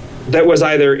that was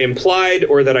either implied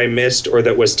or that I missed or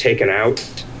that was taken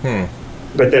out.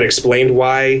 But that explained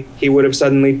why he would have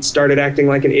suddenly started acting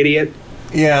like an idiot.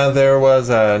 Yeah, there was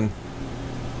a...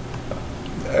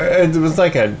 It was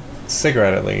like a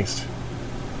cigarette, at least.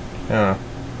 I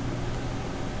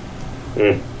don't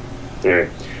know. All right.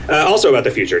 Also about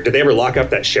the future, did they ever lock up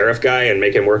that sheriff guy and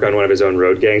make him work on one of his own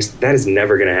road gangs? That is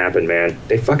never going to happen, man.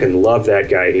 They fucking love that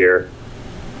guy here.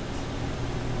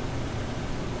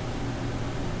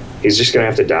 He's just going to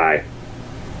have to die.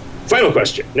 Final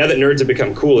question. Now that nerds have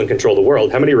become cool and control the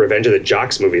world, how many Revenge of the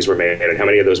Jocks movies were made, and how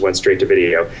many of those went straight to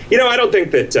video? You know, I don't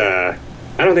think that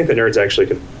nerds actually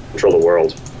control the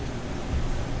world.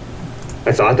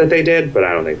 I thought that they did, but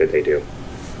I don't think that they do.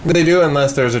 They do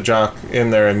unless there's a jock in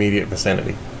their immediate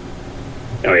vicinity.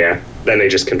 Oh, yeah? Then they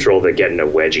just control the getting a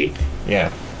wedgie.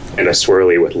 Yeah. And a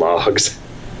swirly with logs.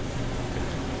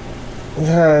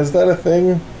 Is that a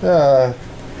thing? I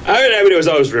mean, it was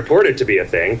always reported to be a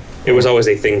thing. It was always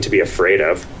a thing to be afraid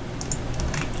of.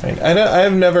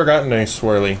 I've never gotten a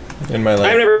swirly in my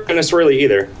life. I've never gotten a swirly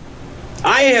either.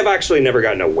 I have actually never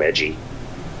gotten a wedgie.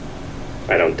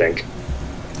 I don't think.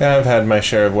 I've had my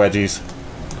share of wedgies.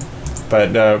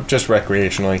 But just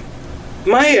recreationally.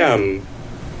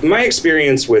 My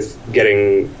experience with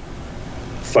getting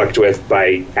fucked with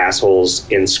by assholes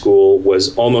in school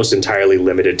was almost entirely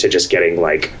limited to just getting,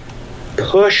 like,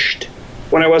 pushed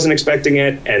when I wasn't expecting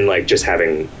it, and, like, just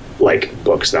having, like,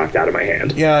 books knocked out of my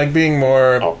hand. Yeah, like being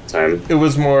more... all the time. It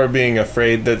was more being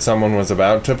afraid that someone was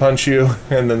about to punch you,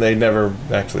 and then they never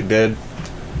actually did.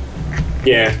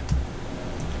 Yeah.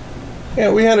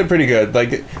 Yeah, we had it pretty good.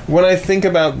 Like, when I think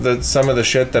about some of the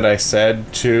shit that I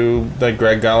said to, like,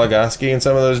 Greg Galagoski and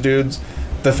some of those dudes,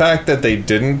 the fact that they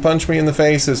didn't punch me in the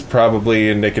face is probably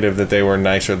indicative that they were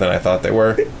nicer than I thought they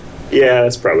were. Yeah,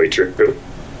 that's probably true.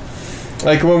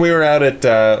 Like, when we were out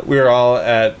at, we were all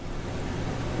at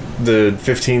the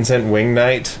 15-cent wing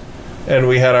night, and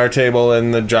we had our table,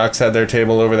 and the jocks had their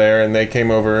table over there, and they came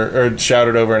over, or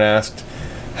shouted over and asked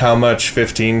how much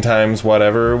 15 times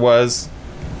whatever was.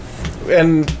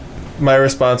 And my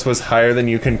response was higher than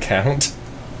you can count.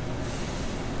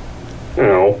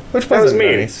 Oh, which wasn't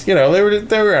nice. You know,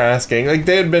 they were asking. Like,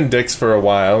 they had been dicks for a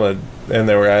while, and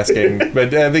they were asking.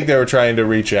 But I think they were trying to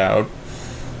reach out.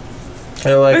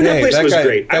 They're like, and hey, that place was guy,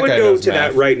 great. I would go to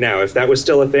that right now if that was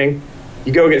still a thing.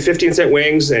 You go get 15-cent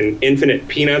wings and infinite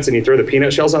peanuts, and you throw the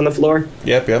peanut shells on the floor.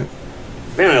 Yep.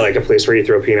 Man, I like a place where you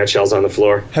throw peanut shells on the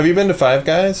floor. Have you been to Five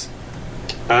Guys?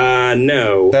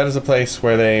 No. That is a place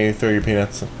where they throw your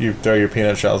peanuts. You throw your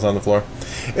peanut shells on the floor.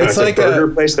 It's like a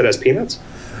burger place that has peanuts.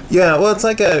 Yeah, well, it's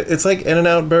like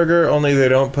In-N-Out Burger, only they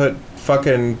don't put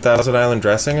fucking Thousand Island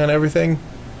dressing on everything.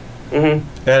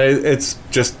 Mm-hmm. And it's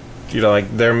just, you know,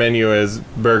 like, their menu is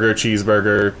burger,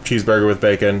 cheeseburger with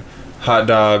bacon, hot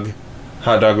dog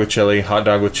with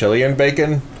chili and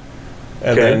bacon,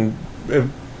 and then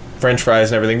French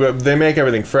fries and everything, but they make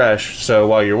everything fresh, so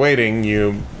while you're waiting,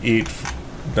 you eat,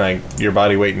 like, your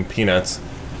body weight in peanuts.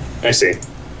 I see.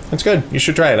 It's good. You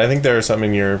should try it. I think there's some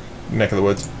in your neck of the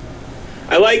woods.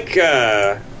 I like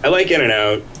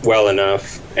In-N-Out well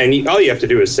enough, and all you have to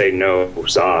do is say no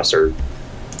sauce or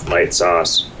light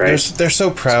sauce, right? They're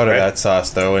so proud of that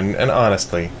sauce, though, and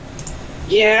honestly.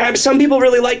 Yeah, some people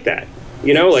really like that.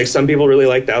 You know, like some people really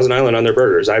like Thousand Island on their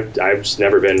burgers. I've just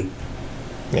never been.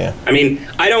 Yeah. I mean,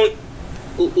 I don't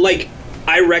like.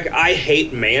 I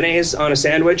hate mayonnaise on a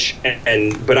sandwich,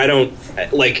 but I don't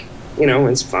like. You know,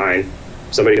 it's fine.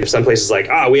 Some places like,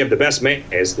 we have the best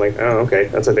mayonnaise. I'm like, oh, okay,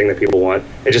 that's a thing that people want.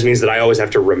 It just means that I always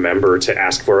have to remember to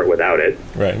ask for it without it.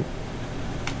 Right.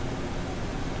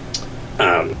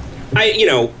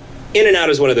 In-N-Out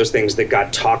is one of those things that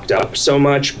got talked up so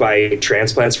much by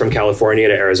transplants from California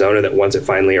to Arizona that once it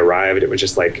finally arrived, it was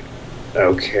just like,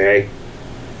 okay.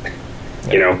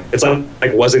 You know, it's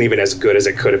like wasn't even as good as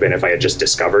it could have been if I had just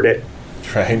discovered it.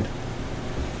 Right.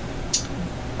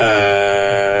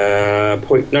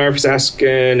 Point Narf's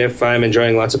asking if I'm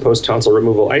enjoying lots of post-tonsil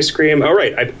removal ice cream. Oh,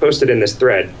 right. I posted in this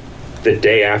thread the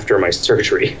day after my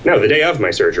surgery. No, the day of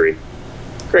my surgery.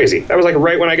 Crazy. That was like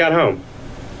right when I got home.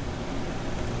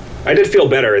 I did feel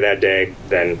better that day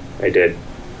than I did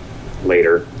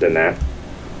later than that.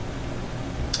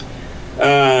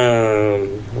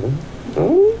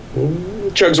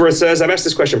 Chugsworth says, I've asked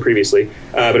this question previously,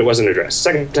 but it wasn't addressed.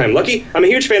 Second time lucky. I'm a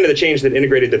huge fan of the change that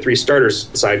integrated the 3 starters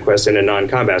side quests into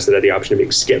non-combats that had the option of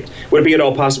being skipped. Would it be at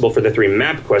all possible for the 3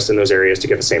 map quests in those areas to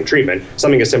get the same treatment?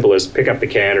 Something as simple as pick up the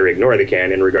can or ignore the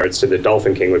can in regards to the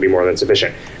Dolphin King would be more than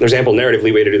sufficient. There's ample narrative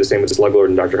leeway to do the same with Sluglord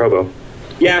and Dr. Hobo.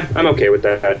 Yeah, I'm okay with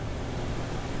that.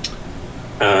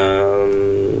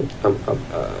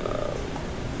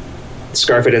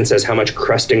 Scarfidin says, how much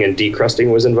crusting and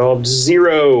decrusting was involved?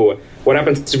 0. What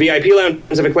happens to VIP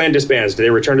lounges if a clan disbands? Do they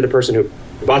return to the person who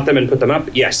bought them and put them up?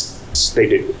 Yes, they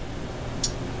do.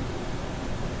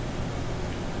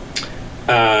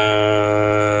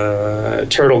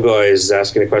 Turtle Guy is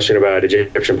asking a question about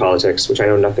Egyptian politics, which I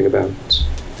know nothing about.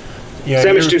 Yeah,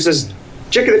 Sandwich Stew says,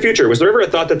 Chick of the future, was there ever a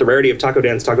thought that the rarity of Taco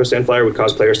Dan's taco stand flyer would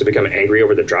cause players to become angry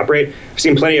over the drop rate? I've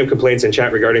seen plenty of complaints in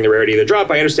chat regarding the rarity of the drop.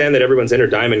 I understand that everyone's inner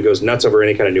diamond goes nuts over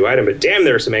any kind of new item, but damn,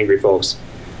 there are some angry folks.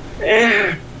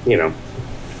 You know.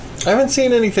 I haven't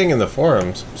seen anything in the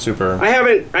forums super. I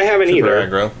haven't either.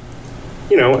 Aggro.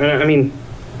 You know, I mean,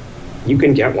 you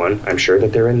can get one. I'm sure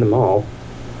that they're in the mall.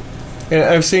 And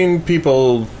I've seen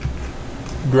people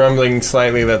grumbling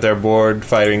slightly that they're bored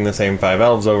fighting the same 5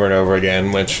 elves over and over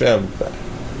again, which,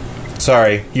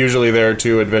 sorry, usually there are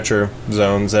 2 adventure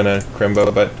zones and a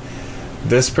Crimbo, but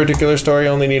this particular story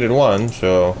only needed 1,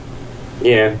 so...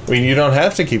 Yeah. I mean, you don't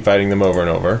have to keep fighting them over and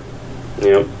over.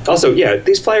 Yeah. Also, yeah,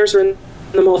 these flyers are in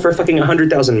the mall for fucking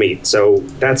 100,000 meat, so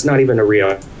that's not even a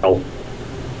real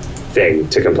thing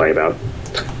to complain about.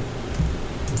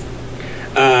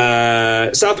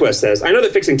 Southwest says, I know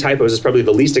that fixing typos is probably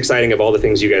the least exciting of all the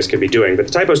things you guys could be doing, but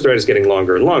the typos thread is getting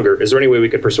longer and longer. Is there any way we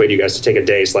could persuade you guys to take a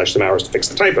day / some hours to fix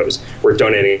the typos? We're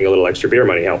donating a little extra beer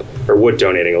money help, or would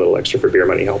donating a little extra for beer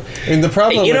money help. And the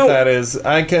problem with that is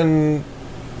I can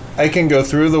go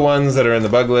through the ones that are in the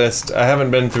bug list. I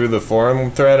haven't been through the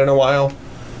forum thread in a while,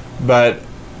 but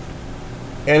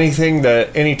any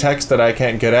text that I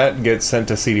can't get at gets sent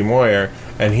to CD Moyer,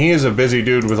 and he is a busy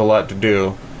dude with a lot to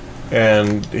do.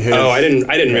 And I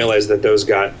didn't realize that those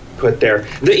got put there.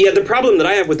 The problem that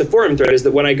I have with the forum thread is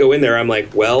that when I go in there, I'm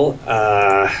like, well,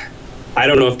 I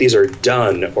don't know if these are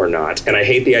done or not, and I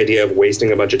hate the idea of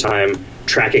wasting a bunch of time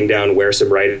tracking down where some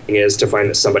writing is to find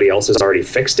that somebody else has already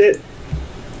fixed it.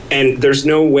 And there's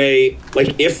no way,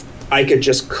 like, if I could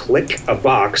just click a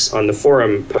box on the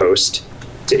forum post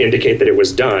to indicate that it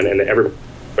was done, and that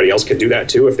everybody else could do that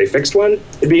too if they fixed one,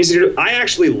 it'd be easy to do. I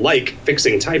actually like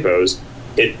fixing typos.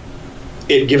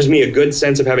 It gives me a good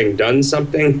sense of having done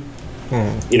something.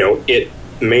 You know, it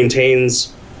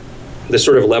maintains the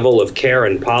sort of level of care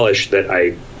and polish that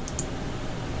I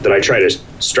try to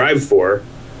strive for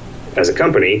as a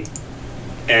company,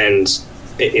 and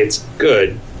it's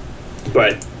good.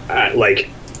 But like,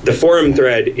 the forum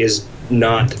thread is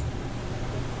not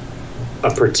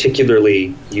a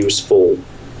particularly useful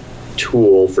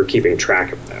tool for keeping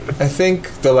track of them. I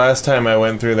think the last time I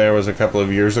went through there was a couple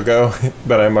of years ago,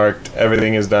 but I marked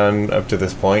everything is done up to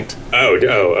this point. Oh,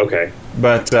 okay.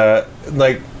 But,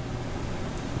 like,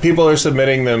 people are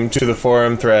submitting them to the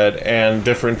forum thread, and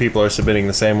different people are submitting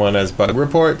the same one as bug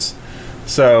reports,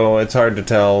 so it's hard to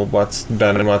tell what's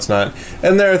done and what's not.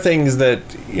 And there are things that,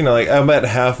 you know, like, I bet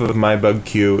half of my bug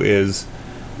queue is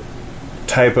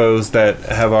typos that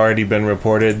have already been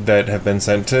reported that have been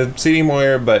sent to CD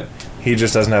Moyer, but he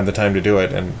just doesn't have the time to do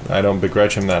it, and I don't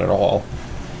begrudge him that at all.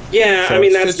 Yeah, So I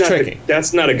mean, it's tricky.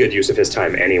 that's not a good use of his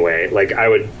time anyway. Like, I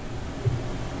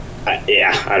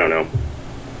don't know.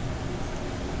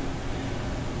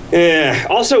 Yeah.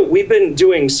 Also, we've been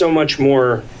doing so much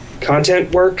more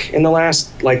content work in the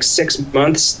last, 6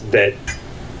 months that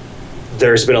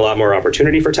there's been a lot more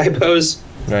opportunity for typos.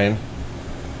 Right.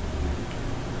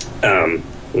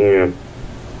 Yeah.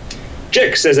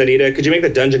 Jick, says Anita, could you make the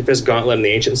Dungeon Fist Gauntlet and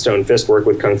the Ancient Stone Fist work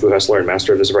with Kung Fu Hustler and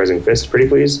Master of the Surprising Fist, pretty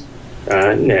please?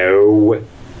 No.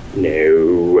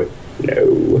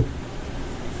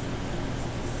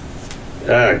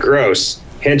 Gross.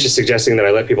 Hinch is suggesting that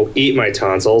I let people eat my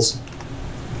tonsils.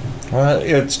 Well,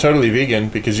 it's totally vegan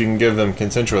because you can give them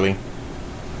consensually.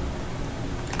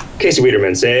 Casey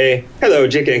Wiederman say, hello,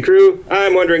 Jick and crew.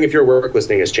 I'm wondering if your work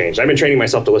listening has changed. I've been training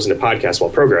myself to listen to podcasts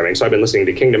while programming, so I've been listening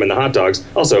to Kingdom and the Hot Dogs.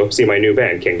 Also, see my new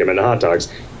band, Kingdom and the Hot Dogs.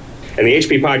 And the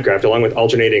HP Podcraft, along with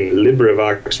alternating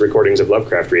LibriVox recordings of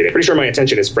Lovecraft reading. Pretty sure my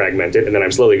attention is fragmented, and then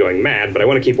I'm slowly going mad, but I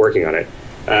want to keep working on it.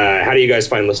 How do you guys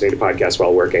find listening to podcasts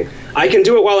while working? I can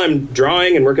do it while I'm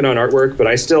drawing and working on artwork, but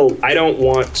I don't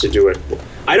want to do it.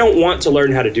 I don't want to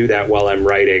learn how to do that while I'm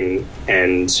writing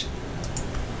and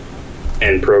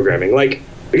programming.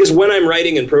 Because when I'm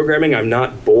writing and programming, I'm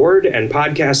not bored, and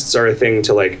podcasts are a thing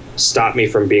to, stop me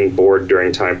from being bored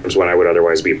during times when I would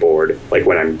otherwise be bored, like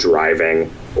when I'm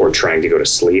driving or trying to go to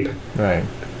sleep. Right.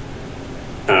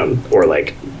 Or,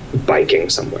 biking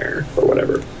somewhere or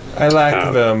whatever. I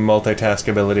lack the multitask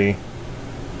ability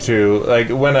to,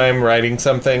 when I'm writing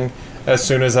something, as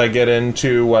soon as I get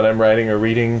into what I'm writing or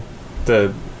reading,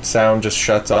 the sound just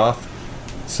shuts off.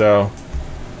 So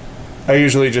I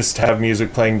usually just have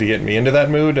music playing to get me into that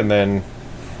mood, and then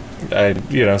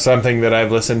something that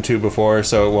I've listened to before,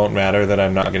 so it won't matter that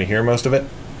I'm not going to hear most of it.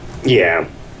 Yeah.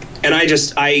 And I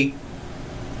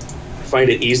find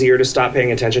it easier to stop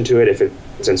paying attention to it if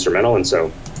it's instrumental, and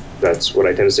so that's what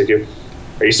I tend to stick to.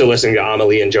 Are you still listening to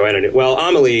Amelie and Joanna? Well,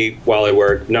 Amelie while I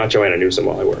work, not Joanna Newsom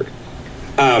while I work.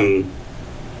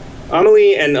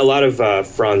 Amelie and a lot of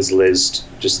Franz Liszt,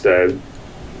 just the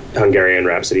Hungarian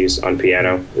Rhapsodies on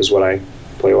piano is what I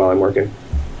play while I'm working.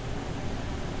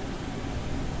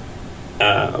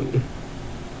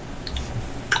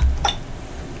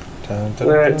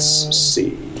 Let's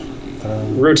see.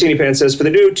 Rotini Pan says, for the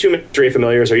new 2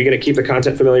 familiars, are you going to keep the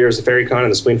content familiar as the Fairycon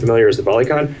and the Spleen familiar as the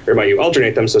Volleycon? Or might you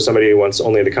alternate them so somebody who wants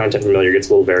only the content familiar gets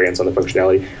a little variance on the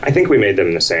functionality? I think we made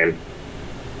them the same.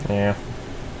 Yeah.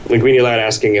 Linguini Lad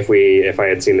asking if I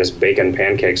had seen this bacon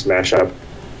pancakes mashup.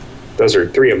 Those are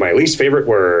 3 of my least favorite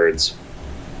words.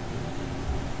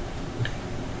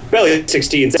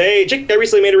 Belly16 say, Jake, I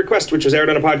recently made a request which was aired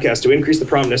on a podcast to increase the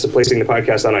promptness of placing the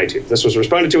podcast on iTunes. This was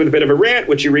responded to with a bit of a rant,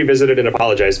 which you revisited and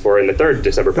apologized for in the 3rd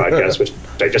December podcast, which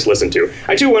I just listened to.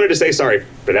 I too wanted to say sorry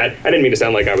for that. I didn't mean to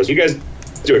sound like I was. You guys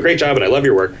do a great job and I love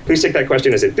your work. Please take that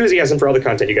question as enthusiasm for all the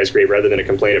content you guys create rather than a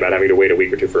complaint about having to wait a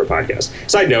week or 2 for a podcast.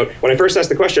 Side note, when I first asked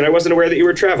the question, I wasn't aware that you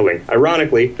were traveling.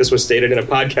 Ironically, this was stated in a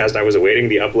podcast I was awaiting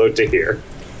the upload to hear.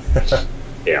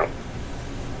 Yeah.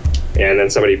 And then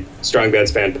somebody, Strong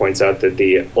Beds fan, points out that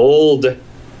the old... All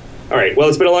right, well,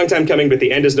 it's been a long time coming, but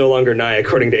the end is no longer nigh,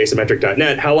 according to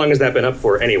asymmetric.net. How long has that been up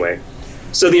for anyway?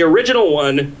 So the original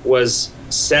one was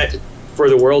set for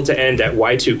the world to end at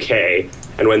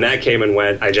Y2K, and when that came and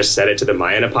went, I just set it to the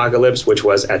Mayan apocalypse, which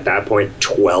was, at that point,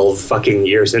 12 fucking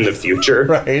years in the future.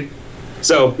 Right.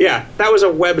 So, yeah, that was a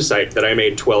website that I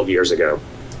made 12 years ago.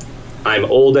 I'm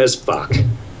old as fuck.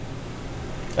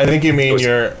 I think you mean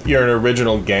you're an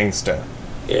original gangsta.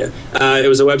 Yeah. It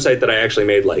was a website that I actually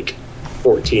made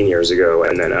 14 years ago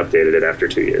and then updated it after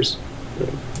 2 years.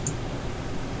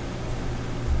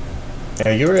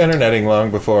 Yeah, you were interneting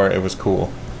long before it was cool.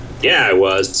 Yeah, I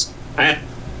was. I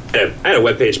had a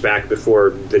webpage back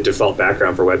before the default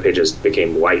background for web pages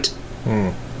became white.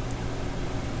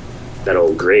 That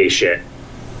old gray shit.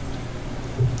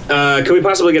 Could we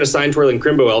possibly get a sign twirling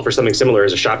Crimbo elf or something similar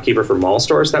as a shopkeeper for mall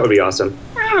stores? That would be awesome.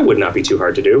 Would not be too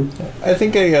hard to do. I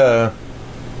think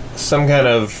some kind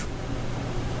of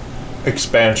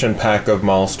expansion pack of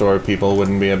mall store people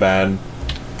wouldn't be a bad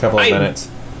couple of minutes.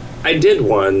 I did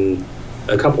one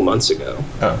a couple months ago.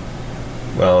 Oh.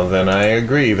 Well, then I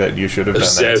agree that you should have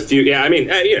done that. Yeah, I mean,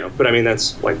 but I mean,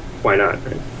 that's why not,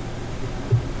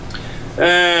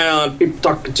 right? People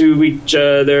talking to each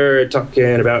other,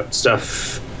 talking about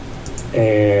stuff.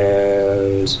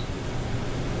 And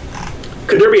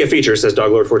could there be a feature, says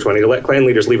Doglord420, to let clan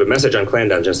leaders leave a message on clan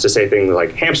dungeons to say things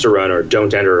like hamster run or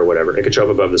don't enter or whatever? It could show up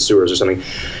above the sewers or something.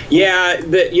 Yeah,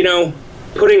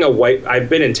 putting a white... I've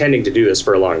been intending to do this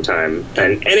for a long time,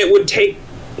 and it would take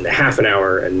half an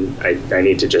hour, and I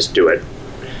need to just do it,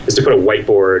 is to put a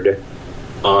whiteboard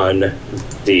on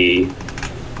the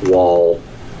wall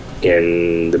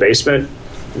in the basement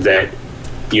that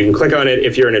you can click on it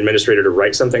if you're an administrator to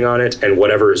write something on it, and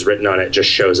whatever is written on it just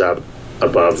shows up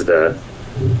above the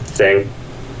thing.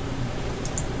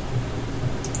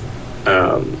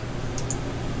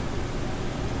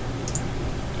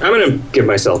 I'm going to give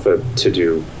myself a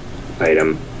to-do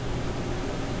item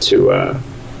to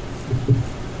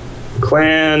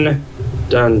clan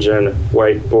dungeon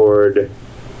whiteboard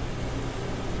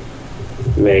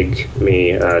make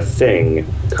me a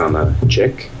thing, comma,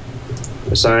 Jick.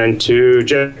 Assigned to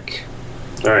Jick.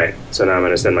 Alright, so now I'm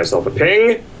going to send myself a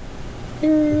ping.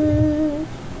 And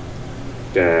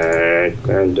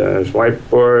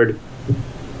whiteboard.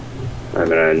 I'm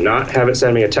going to not have it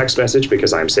send me a text message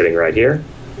because I'm sitting right here.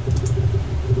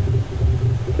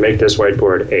 Make this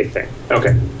whiteboard a thing.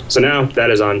 Okay, so now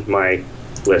that is on my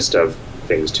list of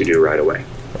things to do right away.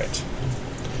 Right.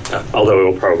 Although it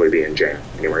will probably be in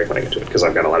January when I get to it, because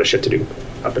I've got a lot of shit to do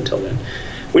up until then.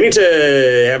 We need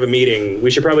to have a meeting. We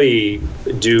should probably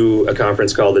do a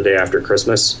conference call the day after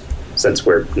Christmas, since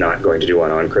we're not going to do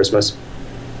one on Christmas.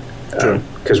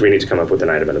 Because we need to come up with an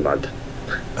item of the month.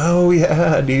 Oh,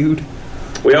 yeah, dude.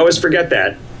 We always forget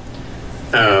that.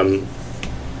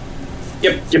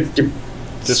 Yep.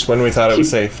 Just when we thought it was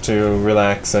safe to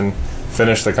relax and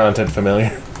finish the content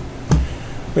familiar.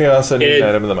 We also need an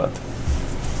item of the month.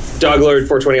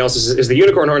 Doglord420 also says, is the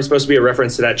unicorn horn supposed to be a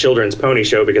reference to that children's pony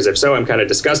show? Because if so, I'm kind of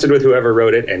disgusted with whoever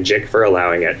wrote it and Jick for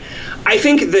allowing it. I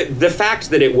think that the fact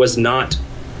that it was not...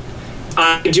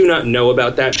 I do not know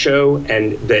about that show,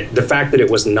 and that the fact that it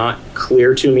was not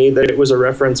clear to me that it was a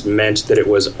reference meant that it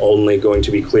was only going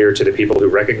to be clear to the people who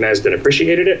recognized and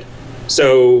appreciated it.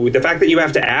 So the fact that you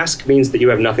have to ask means that you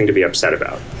have nothing to be upset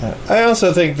about. I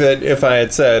also think that if I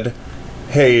had said,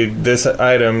 hey, this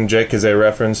item, Jick, is a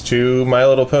reference to My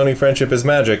Little Pony Friendship is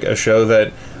Magic, a show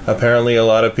that apparently a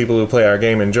lot of people who play our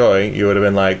game enjoy, you would have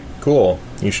been like, cool,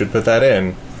 you should put that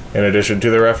in addition to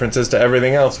the references to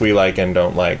everything else we like and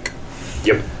don't like.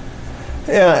 Yep.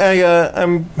 Yeah,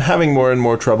 I'm having more and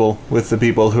more trouble with the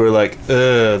people who are like,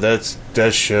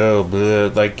 that show,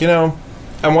 bleh. Like,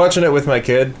 I'm watching it with my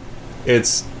kid.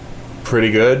 It's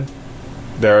pretty good.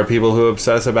 There are people who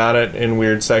obsess about it in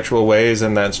weird sexual ways,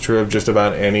 and that's true of just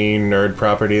about any nerd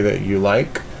property that you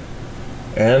like.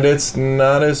 And it's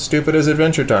not as stupid as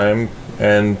Adventure Time,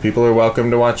 and people are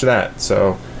welcome to watch that.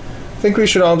 So I think we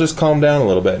should all just calm down a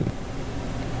little bit.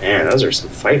 Man, those are some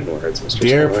fighting words, Mr.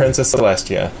 Dear Scarlet. Princess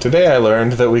Celestia, today I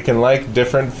learned that we can like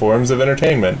different forms of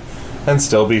entertainment and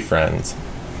still be friends.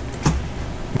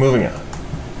 Moving on.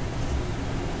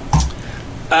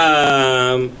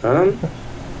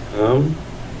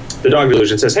 The Dog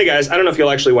Delusion says, hey guys, I don't know if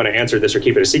you'll actually want to answer this or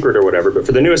keep it a secret or whatever, but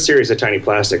for the newest series of Tiny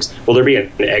Plastics, will there be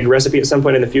an egg recipe at some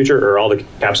point in the future, or are all the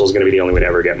capsules going to be the only way to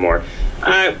ever get more?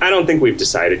 I don't think we've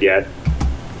decided yet.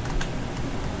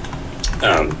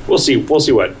 We'll see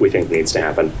what we think needs to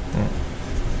happen.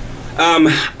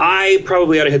 I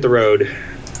probably ought to hit the road.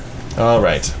 All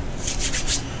right.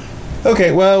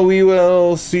 Okay, well, we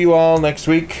will see you all next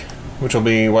week, which will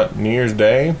be, New Year's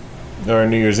Day? Or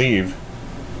New Year's Eve?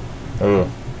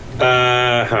 Oh.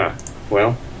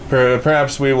 Well.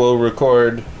 Perhaps we will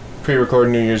pre-record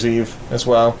New Year's Eve as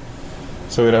well,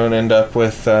 so we don't end up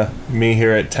with me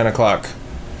here at 10 o'clock.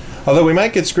 Although we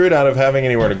might get screwed out of having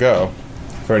anywhere to go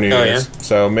for New Year's. Yeah?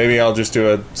 So maybe I'll just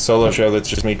do a solo show that's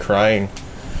just me crying.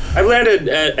 I've landed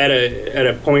at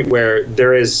a point where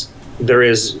there is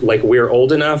like, we're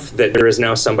old enough that there is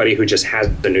now somebody who just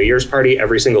has the New Year's party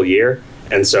every single year,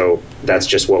 and so that's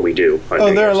just what we do on New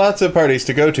Year's. There are lots of parties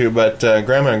to go to, but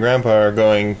Grandma and Grandpa are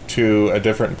going to a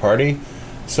different party,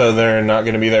 so they're not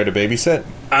going to be there to babysit.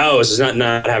 Oh, so it's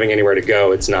not having anywhere to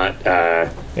go. It's not...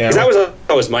 Because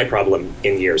that was my problem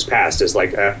in years past, is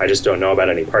like, I just don't know about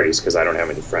any parties because I don't have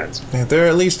any friends. Yeah, there are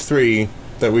at least 3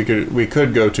 that we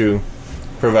could go to,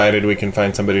 provided we can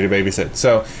find somebody to babysit.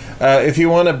 So, if you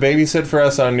want to babysit for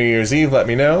us on New Year's Eve, let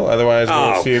me know. Otherwise,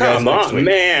 we'll see you guys next week.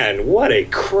 Man, what a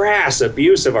crass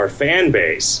abuse of our fan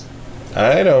base.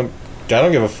 I don't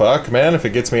give a fuck, man. If it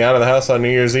gets me out of the house on New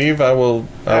Year's Eve, I will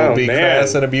be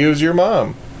crass and abuse your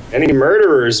mom. Any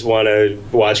murderers want to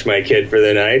watch my kid for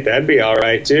the night, that'd be all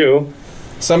right, too.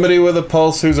 Somebody with a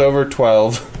pulse who's over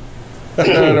 12. I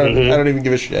don't even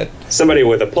give a shit. Somebody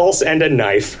with a pulse and a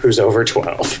knife who's over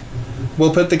 12.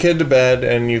 We'll put the kid to bed,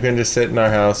 and you can just sit in our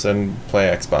house and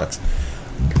play Xbox.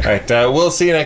 All right, we'll see you next